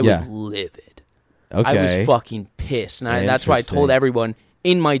dreaming, I was livid. Okay. I was fucking pissed. And that's why I told everyone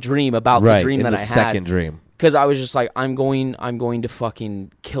in my dream about the dream that I had. Second dream. Because I was just like, I'm going to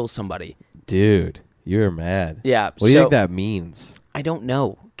fucking kill somebody. Dude, you're mad. Yeah. What do you think that means? I don't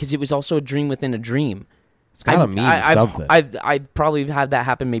know. Because it was also a dream within a dream. It's got to mean something. I'd probably had that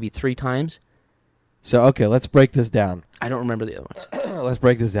happen maybe 3 times. So, okay, let's break this down. I don't remember the other ones. Let's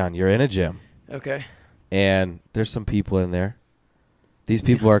break this down. You're in a gym. Okay. And there's some people in there. These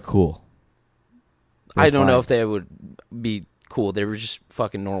people are cool. I don't know if they would be cool. They were just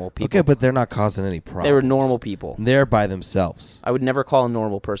fucking normal people. Okay, but they're not causing any problems. They were normal people. They're by themselves. I would never call a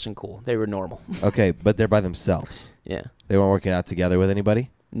normal person cool. They were normal. Okay, but they're by themselves. Yeah. They weren't working out together with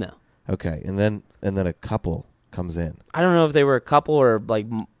anybody? No. Okay, and then a couple comes in. I don't know if they were a couple or like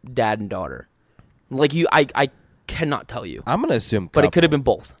dad and daughter. Like I cannot tell you. I'm gonna assume couple. But it could have been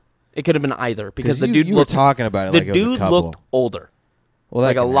both. It could have been either because the dude you looked were talking about it like it was a couple. looked older. Well, that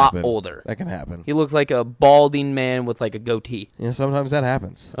like a can lot happen. older. That can happen. He looked like a balding man with like a goatee. Yeah, sometimes that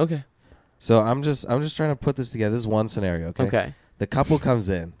happens. Okay. So I'm just trying to put this together. This is one scenario, okay? Okay. The couple comes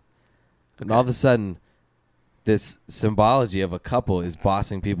in, and all of a sudden, this symbology of a couple is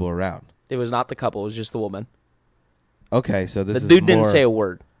bossing people around. It was not the couple. It was just the woman. Okay, so this the is dude didn't more say a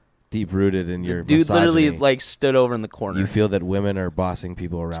word. Deep rooted in your Dude misogyny. literally like stood over in the corner. You feel that women are bossing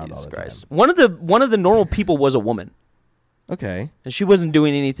people around Jesus all the Christ. time. One of the normal people was a woman, Okay. and she wasn't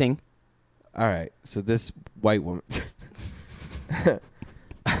doing anything. All right. So this white woman,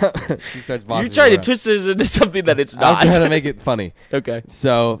 she starts bossing. You're trying to around. twist it into something that it's I'm not. trying to make it funny. Okay.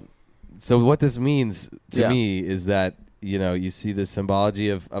 So what this means to Yeah. me is that you see the symbology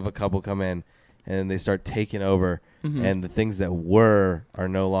of a couple come in, and they start taking over, and the things that are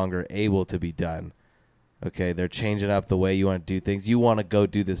no longer able to be done. Okay, they're changing up the way you want to do things. You want to go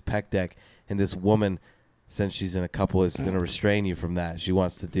do this pec deck, and this woman, since she's in a couple, is going to restrain you from that. She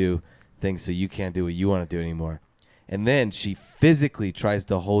wants to do things so you can't do what you want to do anymore. And then she physically tries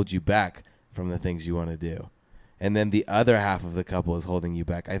to hold you back from the things you want to do. And then the other half of the couple is holding you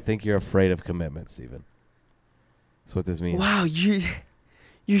back. I think you're afraid of commitment, Stephen. That's what this means. Wow,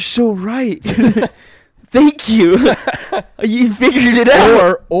 you're so right. Thank you. You figured it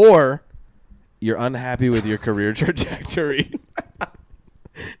out. Or you're unhappy with your career trajectory.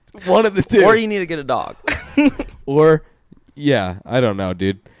 It's one of the two. Or you need to get a dog. Or, yeah, I don't know,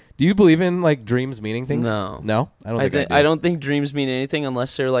 dude. Do you believe in like dreams meaning things? No. No? I don't think I do. I don't think dreams mean anything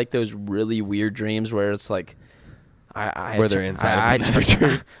unless they're like those really weird dreams where it's like where they're inside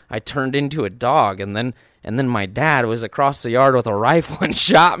I turned into a dog and then my dad was across the yard with a rifle and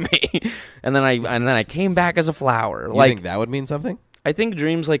shot me. and then I came back as a flower. You like think that would mean something? I think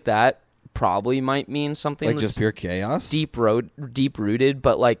dreams like that probably might mean something Like that's just pure chaos? deep rooted,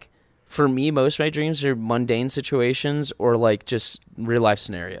 but like for me, most of my dreams are mundane situations or like just real life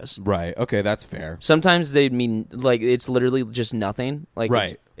scenarios. Right. Okay, that's fair. Sometimes they mean like it's literally just nothing. Like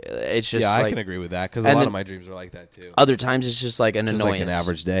Right. It's just Yeah, like, I can agree with that because a and lot then of my dreams are like that too. other times it's just like an Just annoyance. like an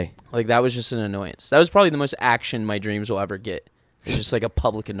average day. Like that was just an annoyance. That was probably the most action my dreams will ever get. It's just like a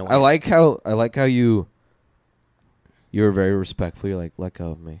public annoyance. I like how you were very respectful. You're like, let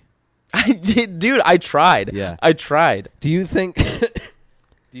go of me. I did, dude. I tried. Yeah. I tried. Do you think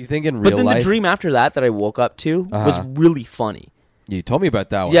in real But then life? the dream after that I woke up to was really funny. You told me about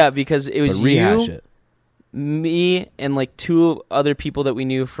that one. Yeah, because it was But rehash you, it. me, and like 2 other people that we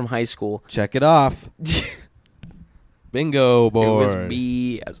knew from high school. Check it off. Bingo It board. was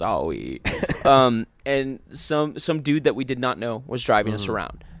me as always. And some dude that we did not know was driving us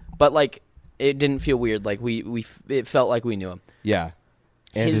around. But like it didn't feel weird. Like it felt like we knew him. Yeah.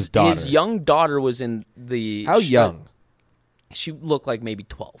 And his daughter. His young daughter was in the How young? She looked like maybe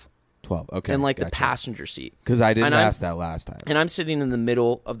 12. 12. Okay. In like the gotcha. passenger seat. Because I didn't And I'm- ask that last time. And I'm sitting in the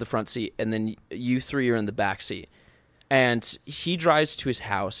middle of the front seat, and then you 3 are in the back seat. And he drives to his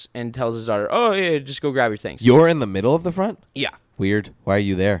house and tells his daughter, "Oh yeah, just go grab your things." You're in the middle of the front? Yeah, Weird. Why are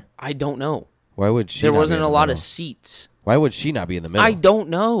you there? I don't know. Why would she? There not be wasn't in a the lot middle? of seats. Why would she not be in the middle? I don't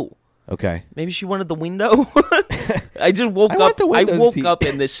know. Okay. Maybe she wanted the window. I just woke I want up. the I window woke seat. up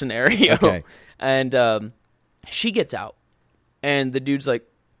in this scenario, Okay. and she gets out, and the dude's like,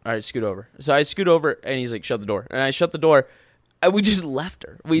 "All right, scoot over." So I scoot over, and he's like, "Shut the door." And I shut the door. And we just left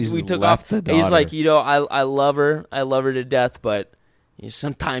her. We just took left off. the And he's daughter. like, I love her. I love her to death, but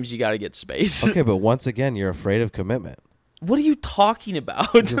sometimes you got to get space. Okay, but once again, you're afraid of commitment. What are you talking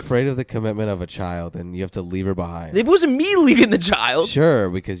about? You're afraid of the commitment of a child, and you have to leave her behind. It wasn't me leaving the child. Sure,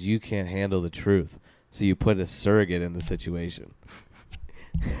 because you can't handle the truth. So you put a surrogate in the situation.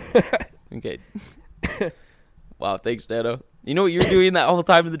 Okay. Wow, thanks, Dano. You know what you were doing that whole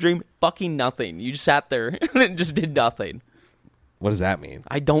time in the dream? Fucking nothing. You just sat there and just did nothing. What does that mean?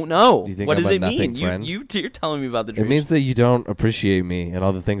 I don't know. You think What I'm does a it nothing mean? friend? You're telling me about the It dreams. means that you don't appreciate me and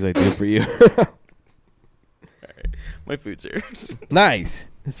all the things I do for you. My food's here. Nice.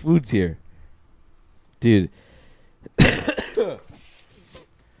 This food's here. Dude.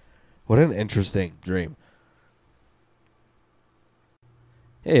 What an interesting dream.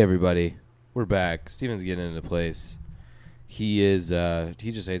 Hey, everybody. We're back. Steven's getting into place. He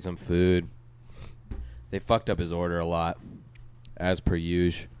just ate some food. They fucked up his order a lot, as per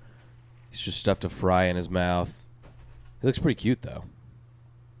usual. He's just stuffed a fry in his mouth. He looks pretty cute, though.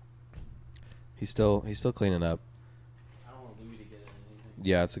 He's still cleaning up. I don't want Louis to get anything.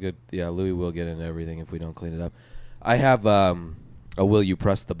 Yeah, it's a good. Yeah, Louis will get into everything if we don't clean it up. I have a will you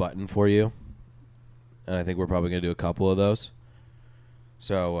press the button for you, and I think we're probably gonna do a couple of those.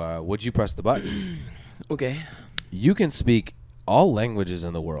 So, would you press the button? Okay. You can speak all languages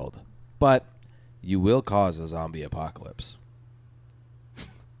in the world, but you will cause a zombie apocalypse.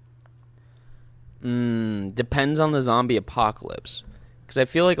 Depends on the zombie apocalypse. Because I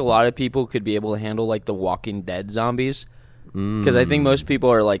feel like a lot of people could be able to handle, like, the Walking Dead zombies. Because I think most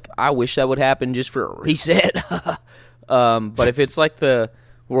people are like, I wish that would happen just for a reset. But if it's like the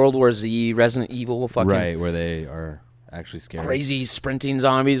World War Z, Resident Evil, fucking Right, where they are actually scary. crazy sprinting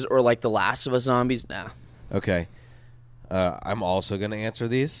zombies, or like the Last of Us zombies, nah. Okay. I'm also going to answer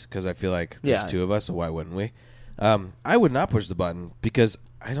these because I feel like there's Yeah. two of us, so why wouldn't we? I would not push the button because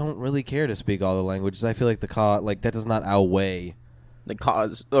I don't really care to speak all the languages. I feel like that does not outweigh The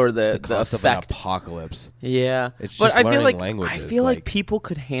cause or the cost of an effect. apocalypse. Yeah, It's but just I feel learning like languages, I feel like like- people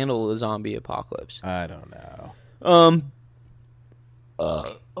could handle the zombie apocalypse. I don't know.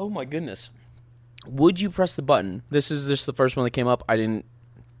 Oh my goodness. Would you press the button? This is just the first one that came up. I didn't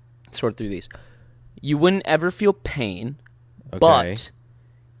sort through these. You wouldn't ever feel pain, Okay. but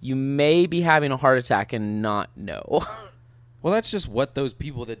you may be having a heart attack and not know. Well, that's just what those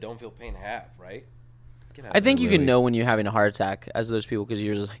people that don't feel pain have, right? Get out I of think there, you can Louis. know when you're having a heart attack as those people because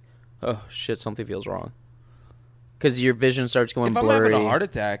you're just like, oh shit, something feels wrong. Because your vision starts going If I'm blurry. having a heart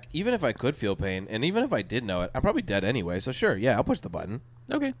attack, even if I could feel pain, and even if I did know it, I'm probably dead anyway. So sure, yeah, I'll push the button.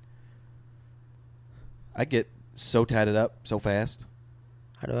 Okay. I get so tatted up so fast,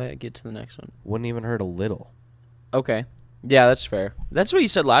 How do I get to the next one? wouldn't even hurt a little. Okay. Yeah, that's fair. That's what you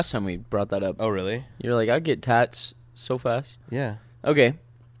said last time we brought that up. Oh, really? You're like, I get tats so fast. Yeah. Okay.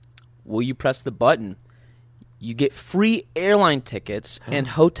 Will you press the button? You get free airline tickets and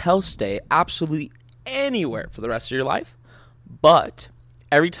hotel stay absolutely anywhere for the rest of your life. But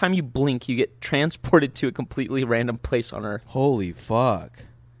every time you blink, you get transported to a completely random place on Earth. Holy fuck.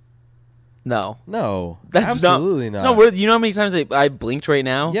 No. No, That's absolutely not. not. It's not worth, you know how many times I blinked right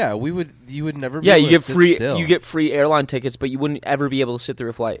now? Yeah, you would never be Yeah, able you to get sit free still. you get free airline tickets, but you wouldn't ever be able to sit through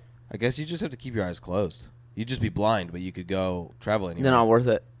a flight. I guess you just have to keep your eyes closed. You'd just be blind, but you could go travel anywhere. They're not worth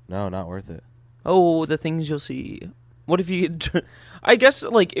it. No, not worth it. Oh, the things you'll see. What if you could... I guess,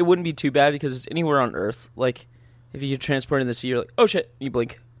 like, it wouldn't be too bad because it's anywhere on Earth. Like, if you could transport in the sea, you're like, oh, shit, you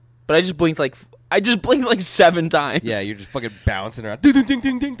blink. But I just blinked, like, 7 times. Yeah, you're just fucking bouncing around. Ding, ding,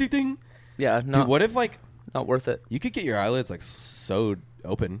 ding, ding, ding, ding. Yeah, Dude, what if, like... Not worth it. You could get your eyelids, like, sewed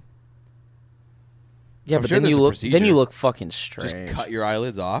open. Yeah, I'm but sure then there's you a look fucking strange. Just cut your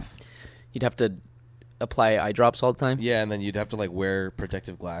eyelids off. You'd have to apply eye drops all the time. Yeah, and then you'd have to, like, wear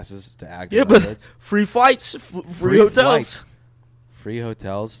protective glasses to activate Yeah, but eyelids. free flights, free hotels. Flights. Free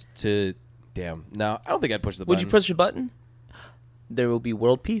hotels to... Damn. No, I don't think I'd push the button. Would you push the button? There will be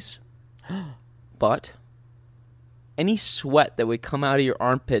world peace. But any sweat that would come out of your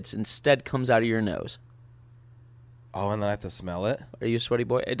armpits instead comes out of your nose. Oh, and then I have to smell it? Are you a sweaty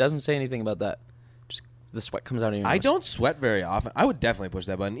boy? It doesn't say anything about that. Just the sweat comes out of your nose. I don't sweat very often. I would definitely push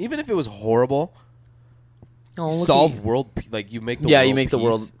that button. Even if it was horrible. Oh, Solve world... Like, you make the world Yeah, you make the peace.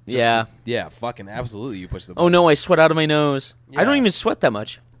 world... Yeah. Yeah, fucking absolutely you push the button. Oh, no, I sweat out of my nose. I don't Yeah. even sweat that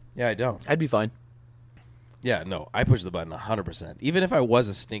much. Yeah, I don't. I'd be fine. Yeah, no, I push the button 100%. Even if I was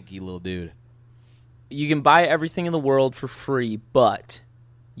a stinky little dude. You can buy everything in the world for free, but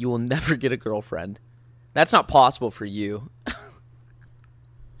you will never get a girlfriend. That's not possible for you.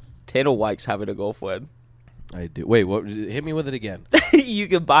 Tato likes having a girlfriend. I do. Wait, what? Hit me with it again. You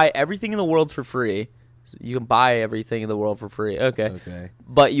can buy everything in the world for free. You can buy everything in the world for free. Okay. Okay.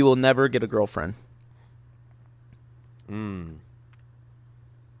 But you will never get a girlfriend.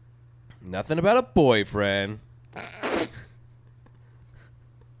 Nothing about a boyfriend.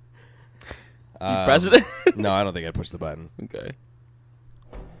 President? No, I don't think I'd push the button. Okay.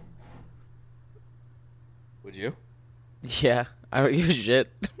 Would you? Yeah. I don't give a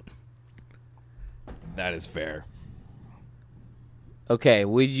shit. That is fair. Okay.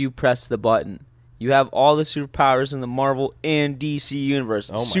 Would you press the button? You have all the superpowers in the Marvel and DC universe.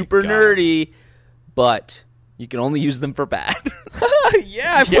 Oh my Super God. nerdy, but you can only use them for bad.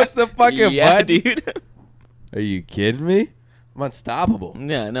 Yeah, I pushed the fucking button. dude. Are you kidding me? I'm unstoppable.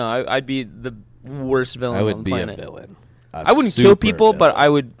 Yeah, no, I'd be the worst villain I on would the be planet. a villain. I wouldn't kill people, but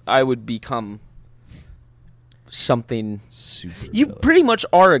I would become something. Super You villain. pretty much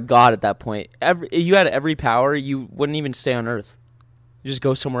are a god at that point. If you had every power, you wouldn't even stay on Earth. You just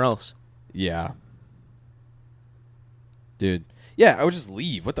go somewhere else. Yeah. Dude. Yeah, I would just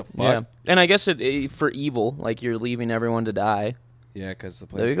leave. What the fuck? Yeah, and I guess for evil, like you're leaving everyone to die. Yeah, because the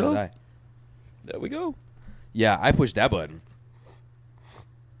There plane's you gonna go. die. There we go. Yeah, I pushed that button.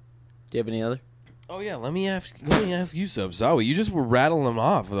 Do you have any other? Oh yeah, let me ask you some. Zawi, you just were rattling them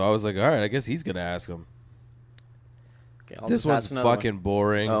off. I was like, all right, I guess he's gonna ask them. Okay, I'll This just one's ask another fucking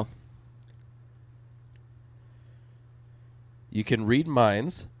boring. one. Oh, You can read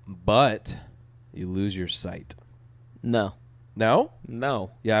minds, but you lose your sight. no. No?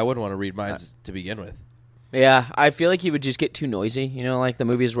 No. Yeah, I wouldn't want to read minds to begin with. Yeah, I feel like he would just get too noisy. You know, like the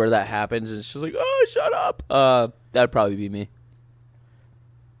movies where that happens and it's just like, oh, shut up. That'd probably be me.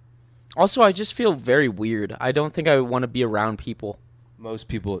 Also, I just feel very weird. I don't think I would want to be around people. Most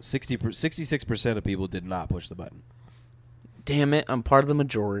people, 66% of people did not push the button. Damn it, I'm part of the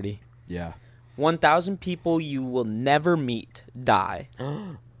majority. Yeah. 1,000 people you will never meet die,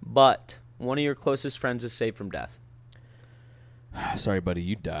 but one of your closest friends is saved from death. Sorry, buddy,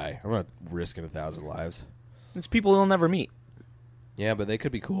 you die. I'm not risking 1,000 lives. It's people you'll never meet. Yeah, but they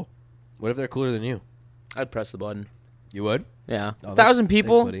could be cool. What if they're cooler than you? I'd press the button. You would? Yeah. Oh, 1,000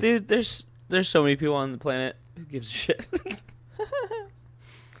 people? thanks, buddy. Dude, there's so many people on the planet. Who gives a shit?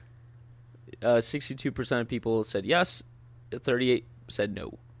 62% of people said yes. 38 said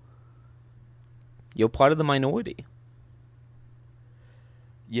no. You're part of the minority.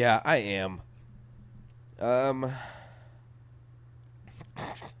 Yeah, I am.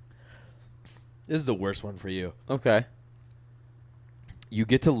 This is the worst one for you. Okay. You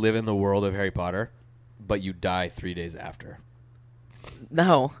get to live in the world of Harry Potter, but you die 3 days after.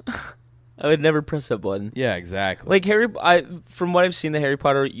 No. I would never press that button. Yeah, exactly. Like from what I've seen, the Harry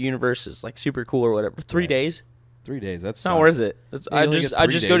Potter universe is like super cool or whatever. 3 Right. days? 3 days. That's It's not worth it. I only just get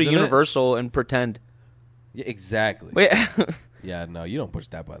 3 just go to days of it? Universal and pretend. Yeah, exactly. Wait. Yeah, no, you don't push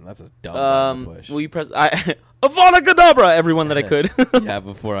that button. That's a dumb button to push. Will you press Avada Kedavra, everyone that I could. Yeah,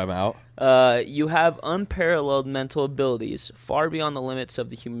 before I'm out. You have unparalleled mental abilities, far beyond the limits of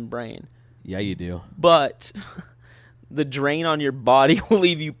the human brain. Yeah, you do. But the drain on your body will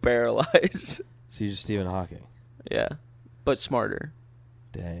leave you paralyzed. So you're just Stephen Hawking. Yeah, but smarter.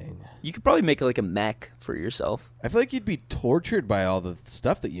 Dang. You could probably make like a mech for yourself. I feel like you'd be tortured by all the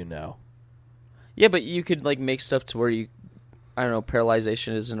stuff that you know. Yeah, but you could like make stuff to where I don't know,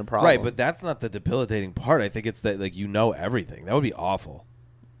 paralyzation isn't a problem. Right, but that's not the debilitating part. I think it's that like everything. That would be awful.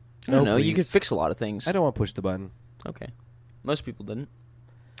 I don't know. You please. could fix a lot of things. I don't want to push the button. Okay. Most people didn't.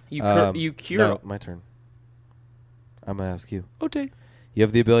 You cure. No, my turn. I'm gonna ask you. Okay. You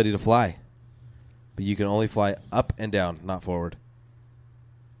have the ability to fly, but you can only fly up and down, not forward.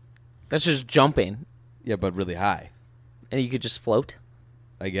 That's just jumping, Yeah, but really high, and you could just float.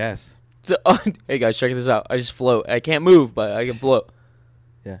 I guess. So, hey guys, check this out. I just float. I can't move, but I can float.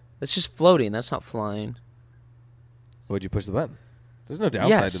 Yeah. That's just floating. That's not flying. Would you push the button? There's no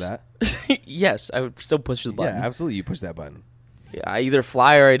downside to that. Yes, I would still push the button. Yeah, absolutely. You push that button. Yeah, I either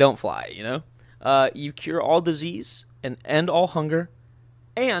fly or I don't fly, you know? You cure all disease and end all hunger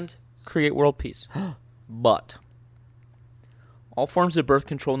and create world peace. But all forms of birth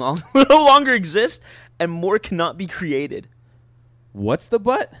control no longer exist and more cannot be created. What's the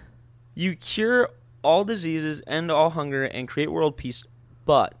butt? You cure all diseases, end all hunger, and create world peace,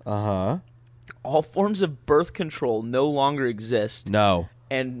 but all forms of birth control no longer exist. No.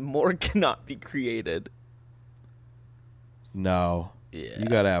 And more cannot be created. No. Yeah. You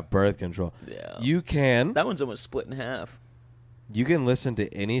gotta have birth control. Yeah. You can. That one's almost split in half. You can listen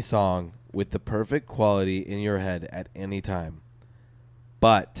to any song with the perfect quality in your head at any time.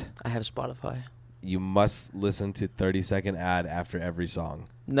 But I have Spotify. you must listen to 30-second ad after every song.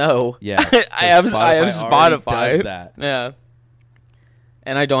 No. Yeah. I have already Spotify. does that. Yeah.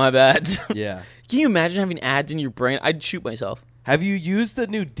 And I don't have ads. Yeah. Can you imagine having ads in your brain? I'd shoot myself. Have you used the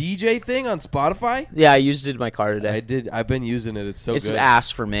new DJ thing on Spotify? Yeah, I used it in my car today. I did. I've been using it. It's so It's good.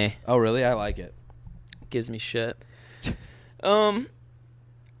 ass for me. Oh, really? I like it. Gives me shit.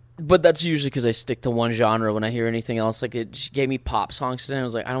 But that's usually because I stick to one genre. When I hear anything else, like it gave me pop songs today. I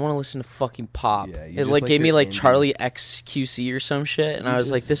was like, I don't want to listen to fucking pop. Yeah, it just like like gave me your like indie. Charlie XQC or some shit, and I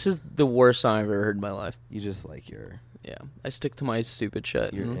was like, this is the worst song I've ever heard in my life. You just like your Yeah, I stick to my stupid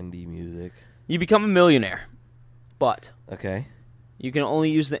shit. indie music. You become a millionaire, but Okay. you can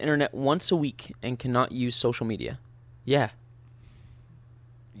only use the internet once a week and cannot use social media. Yeah.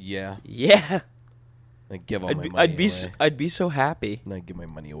 Yeah. Yeah. I give all my money away. I'd be so happy. And I give my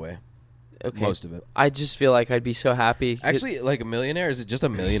money away. Okay. Most of it. I just feel like I'd be so happy. Actually, like a millionaire, is it just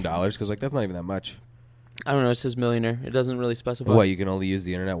 $1 million? Because like that's not even that much. I don't know. It says millionaire. It doesn't really specify. What, you can only use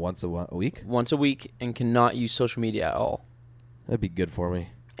the internet once a week? Once a week and cannot use social media at all. That'd be good for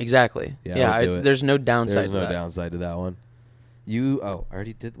me. Exactly. Yeah, I would do it. There's no downside There's to no that. downside to that one. I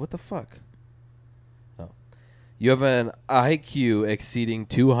already did. What the fuck? Oh. You have an IQ exceeding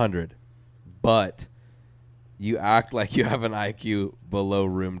 200, but you act like you have an IQ below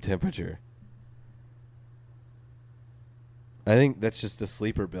room temperature. I think that's just a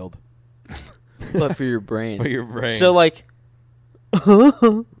sleeper build. But for your brain. For your brain. So like,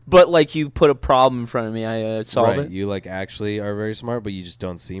 but like you put a problem in front of me, I solve right. it. You like actually are very smart, but you just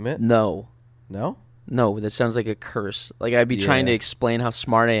don't seem it. No. No? No, that sounds like a curse. Like I'd be trying to explain how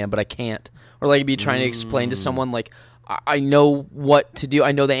smart I am, but I can't. Or like I'd be trying to explain to someone like I know what to do.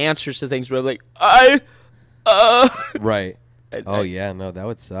 I know the answers to things, but I'm like Right. Yeah, no, that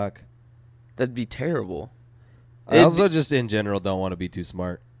would suck. That'd be terrible. I also just in general don't want to be too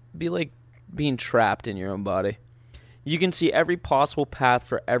smart. Be like being trapped in your own body. You can see every possible path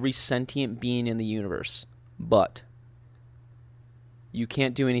for every sentient being in the universe, but you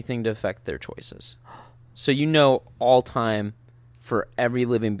can't do anything to affect their choices. So you know all time for every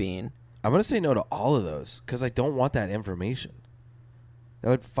living being. I'm going to say no to all of those because I don't want that information. That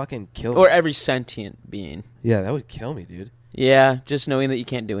would fucking kill me. Or every sentient being. Yeah, that would kill me, dude. Yeah, just knowing that you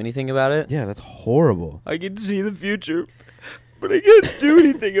can't do anything about it. Yeah, that's horrible. I can see the future, but I can't do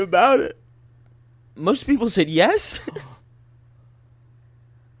anything about it. Most people said yes.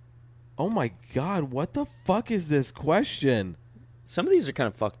 Oh my God, what the fuck is this question? Some of these are kind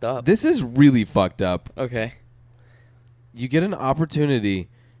of fucked up. This is really fucked up. Okay. You get an opportunity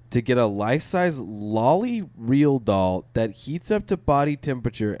to get a life-size lolly real doll that heats up to body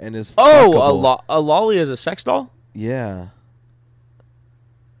temperature and is fuckable. A lolly is a sex doll? Yeah.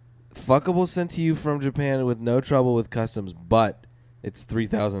 Fuckable sent to you from Japan with no trouble with customs, but it's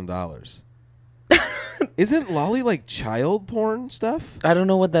 $3,000. Isn't lolly like child porn stuff? I don't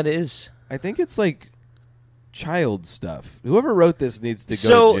know what that is. I think it's like child stuff. Whoever wrote this needs to go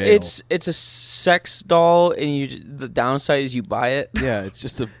So to jail. it's a sex doll, and the downside is you buy it. Yeah, it's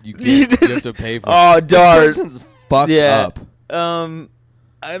just you have to pay for it. Oh, darn. This person's fucked up.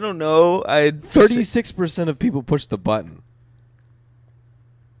 I don't know. 36% of people push the button.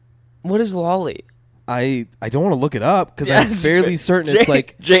 What is lolly? I don't want to look it up because I'm fairly certain it's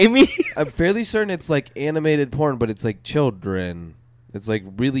like Jamie. I'm fairly certain it's like animated porn, but it's like children. It's like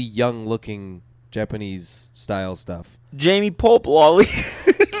really young looking Japanese style stuff. Jamie Pope, Lolly.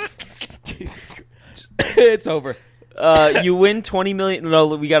 Jesus Christ. It's over. You win $20 million. No,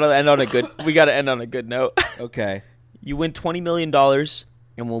 we gotta end on a good note. Okay. You win $20 million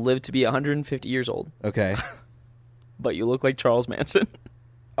and will live to be 150 years old. Okay. But you look like Charles Manson.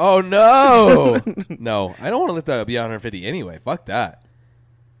 Oh no. No, I don't want to live to be 150 anyway. Fuck that.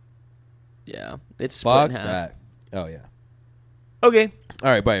 Yeah, it's split Fuck in half. that. Oh yeah. Okay. All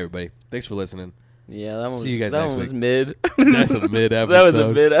right, bye everybody. Thanks for listening. Yeah, that one was, See you guys that next one was week. mid. That's a mid episode. That was a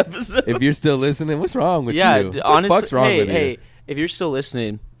mid episode. If you're still listening, what's wrong with you? Honestly, What the fuck's wrong with hey, you? if you're still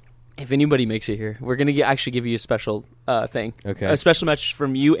listening, if anybody makes it here, we're gonna actually give you a special thing. Okay. A special message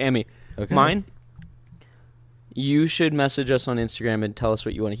from you and me. Okay. Mine. You should message us on Instagram and tell us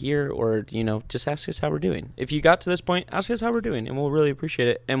what you want to hear, or just ask us how we're doing. If you got to this point, ask us how we're doing, and we'll really appreciate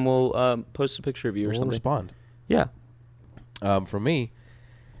it. And we'll post a picture of you or We'll something. respond. Yeah. For me,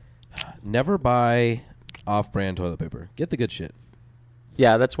 never buy off-brand toilet paper. Get the good shit.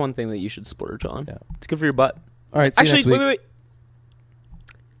 Yeah, that's one thing that you should splurge on. Yeah. It's good for your butt. All right. See you Actually, next week. wait.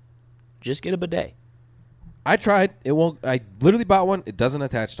 Just get a bidet. I tried. It won't. I literally bought one. It doesn't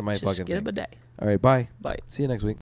attach to my Just fucking get a thing. bidet. All right. Bye. Bye. See you next week.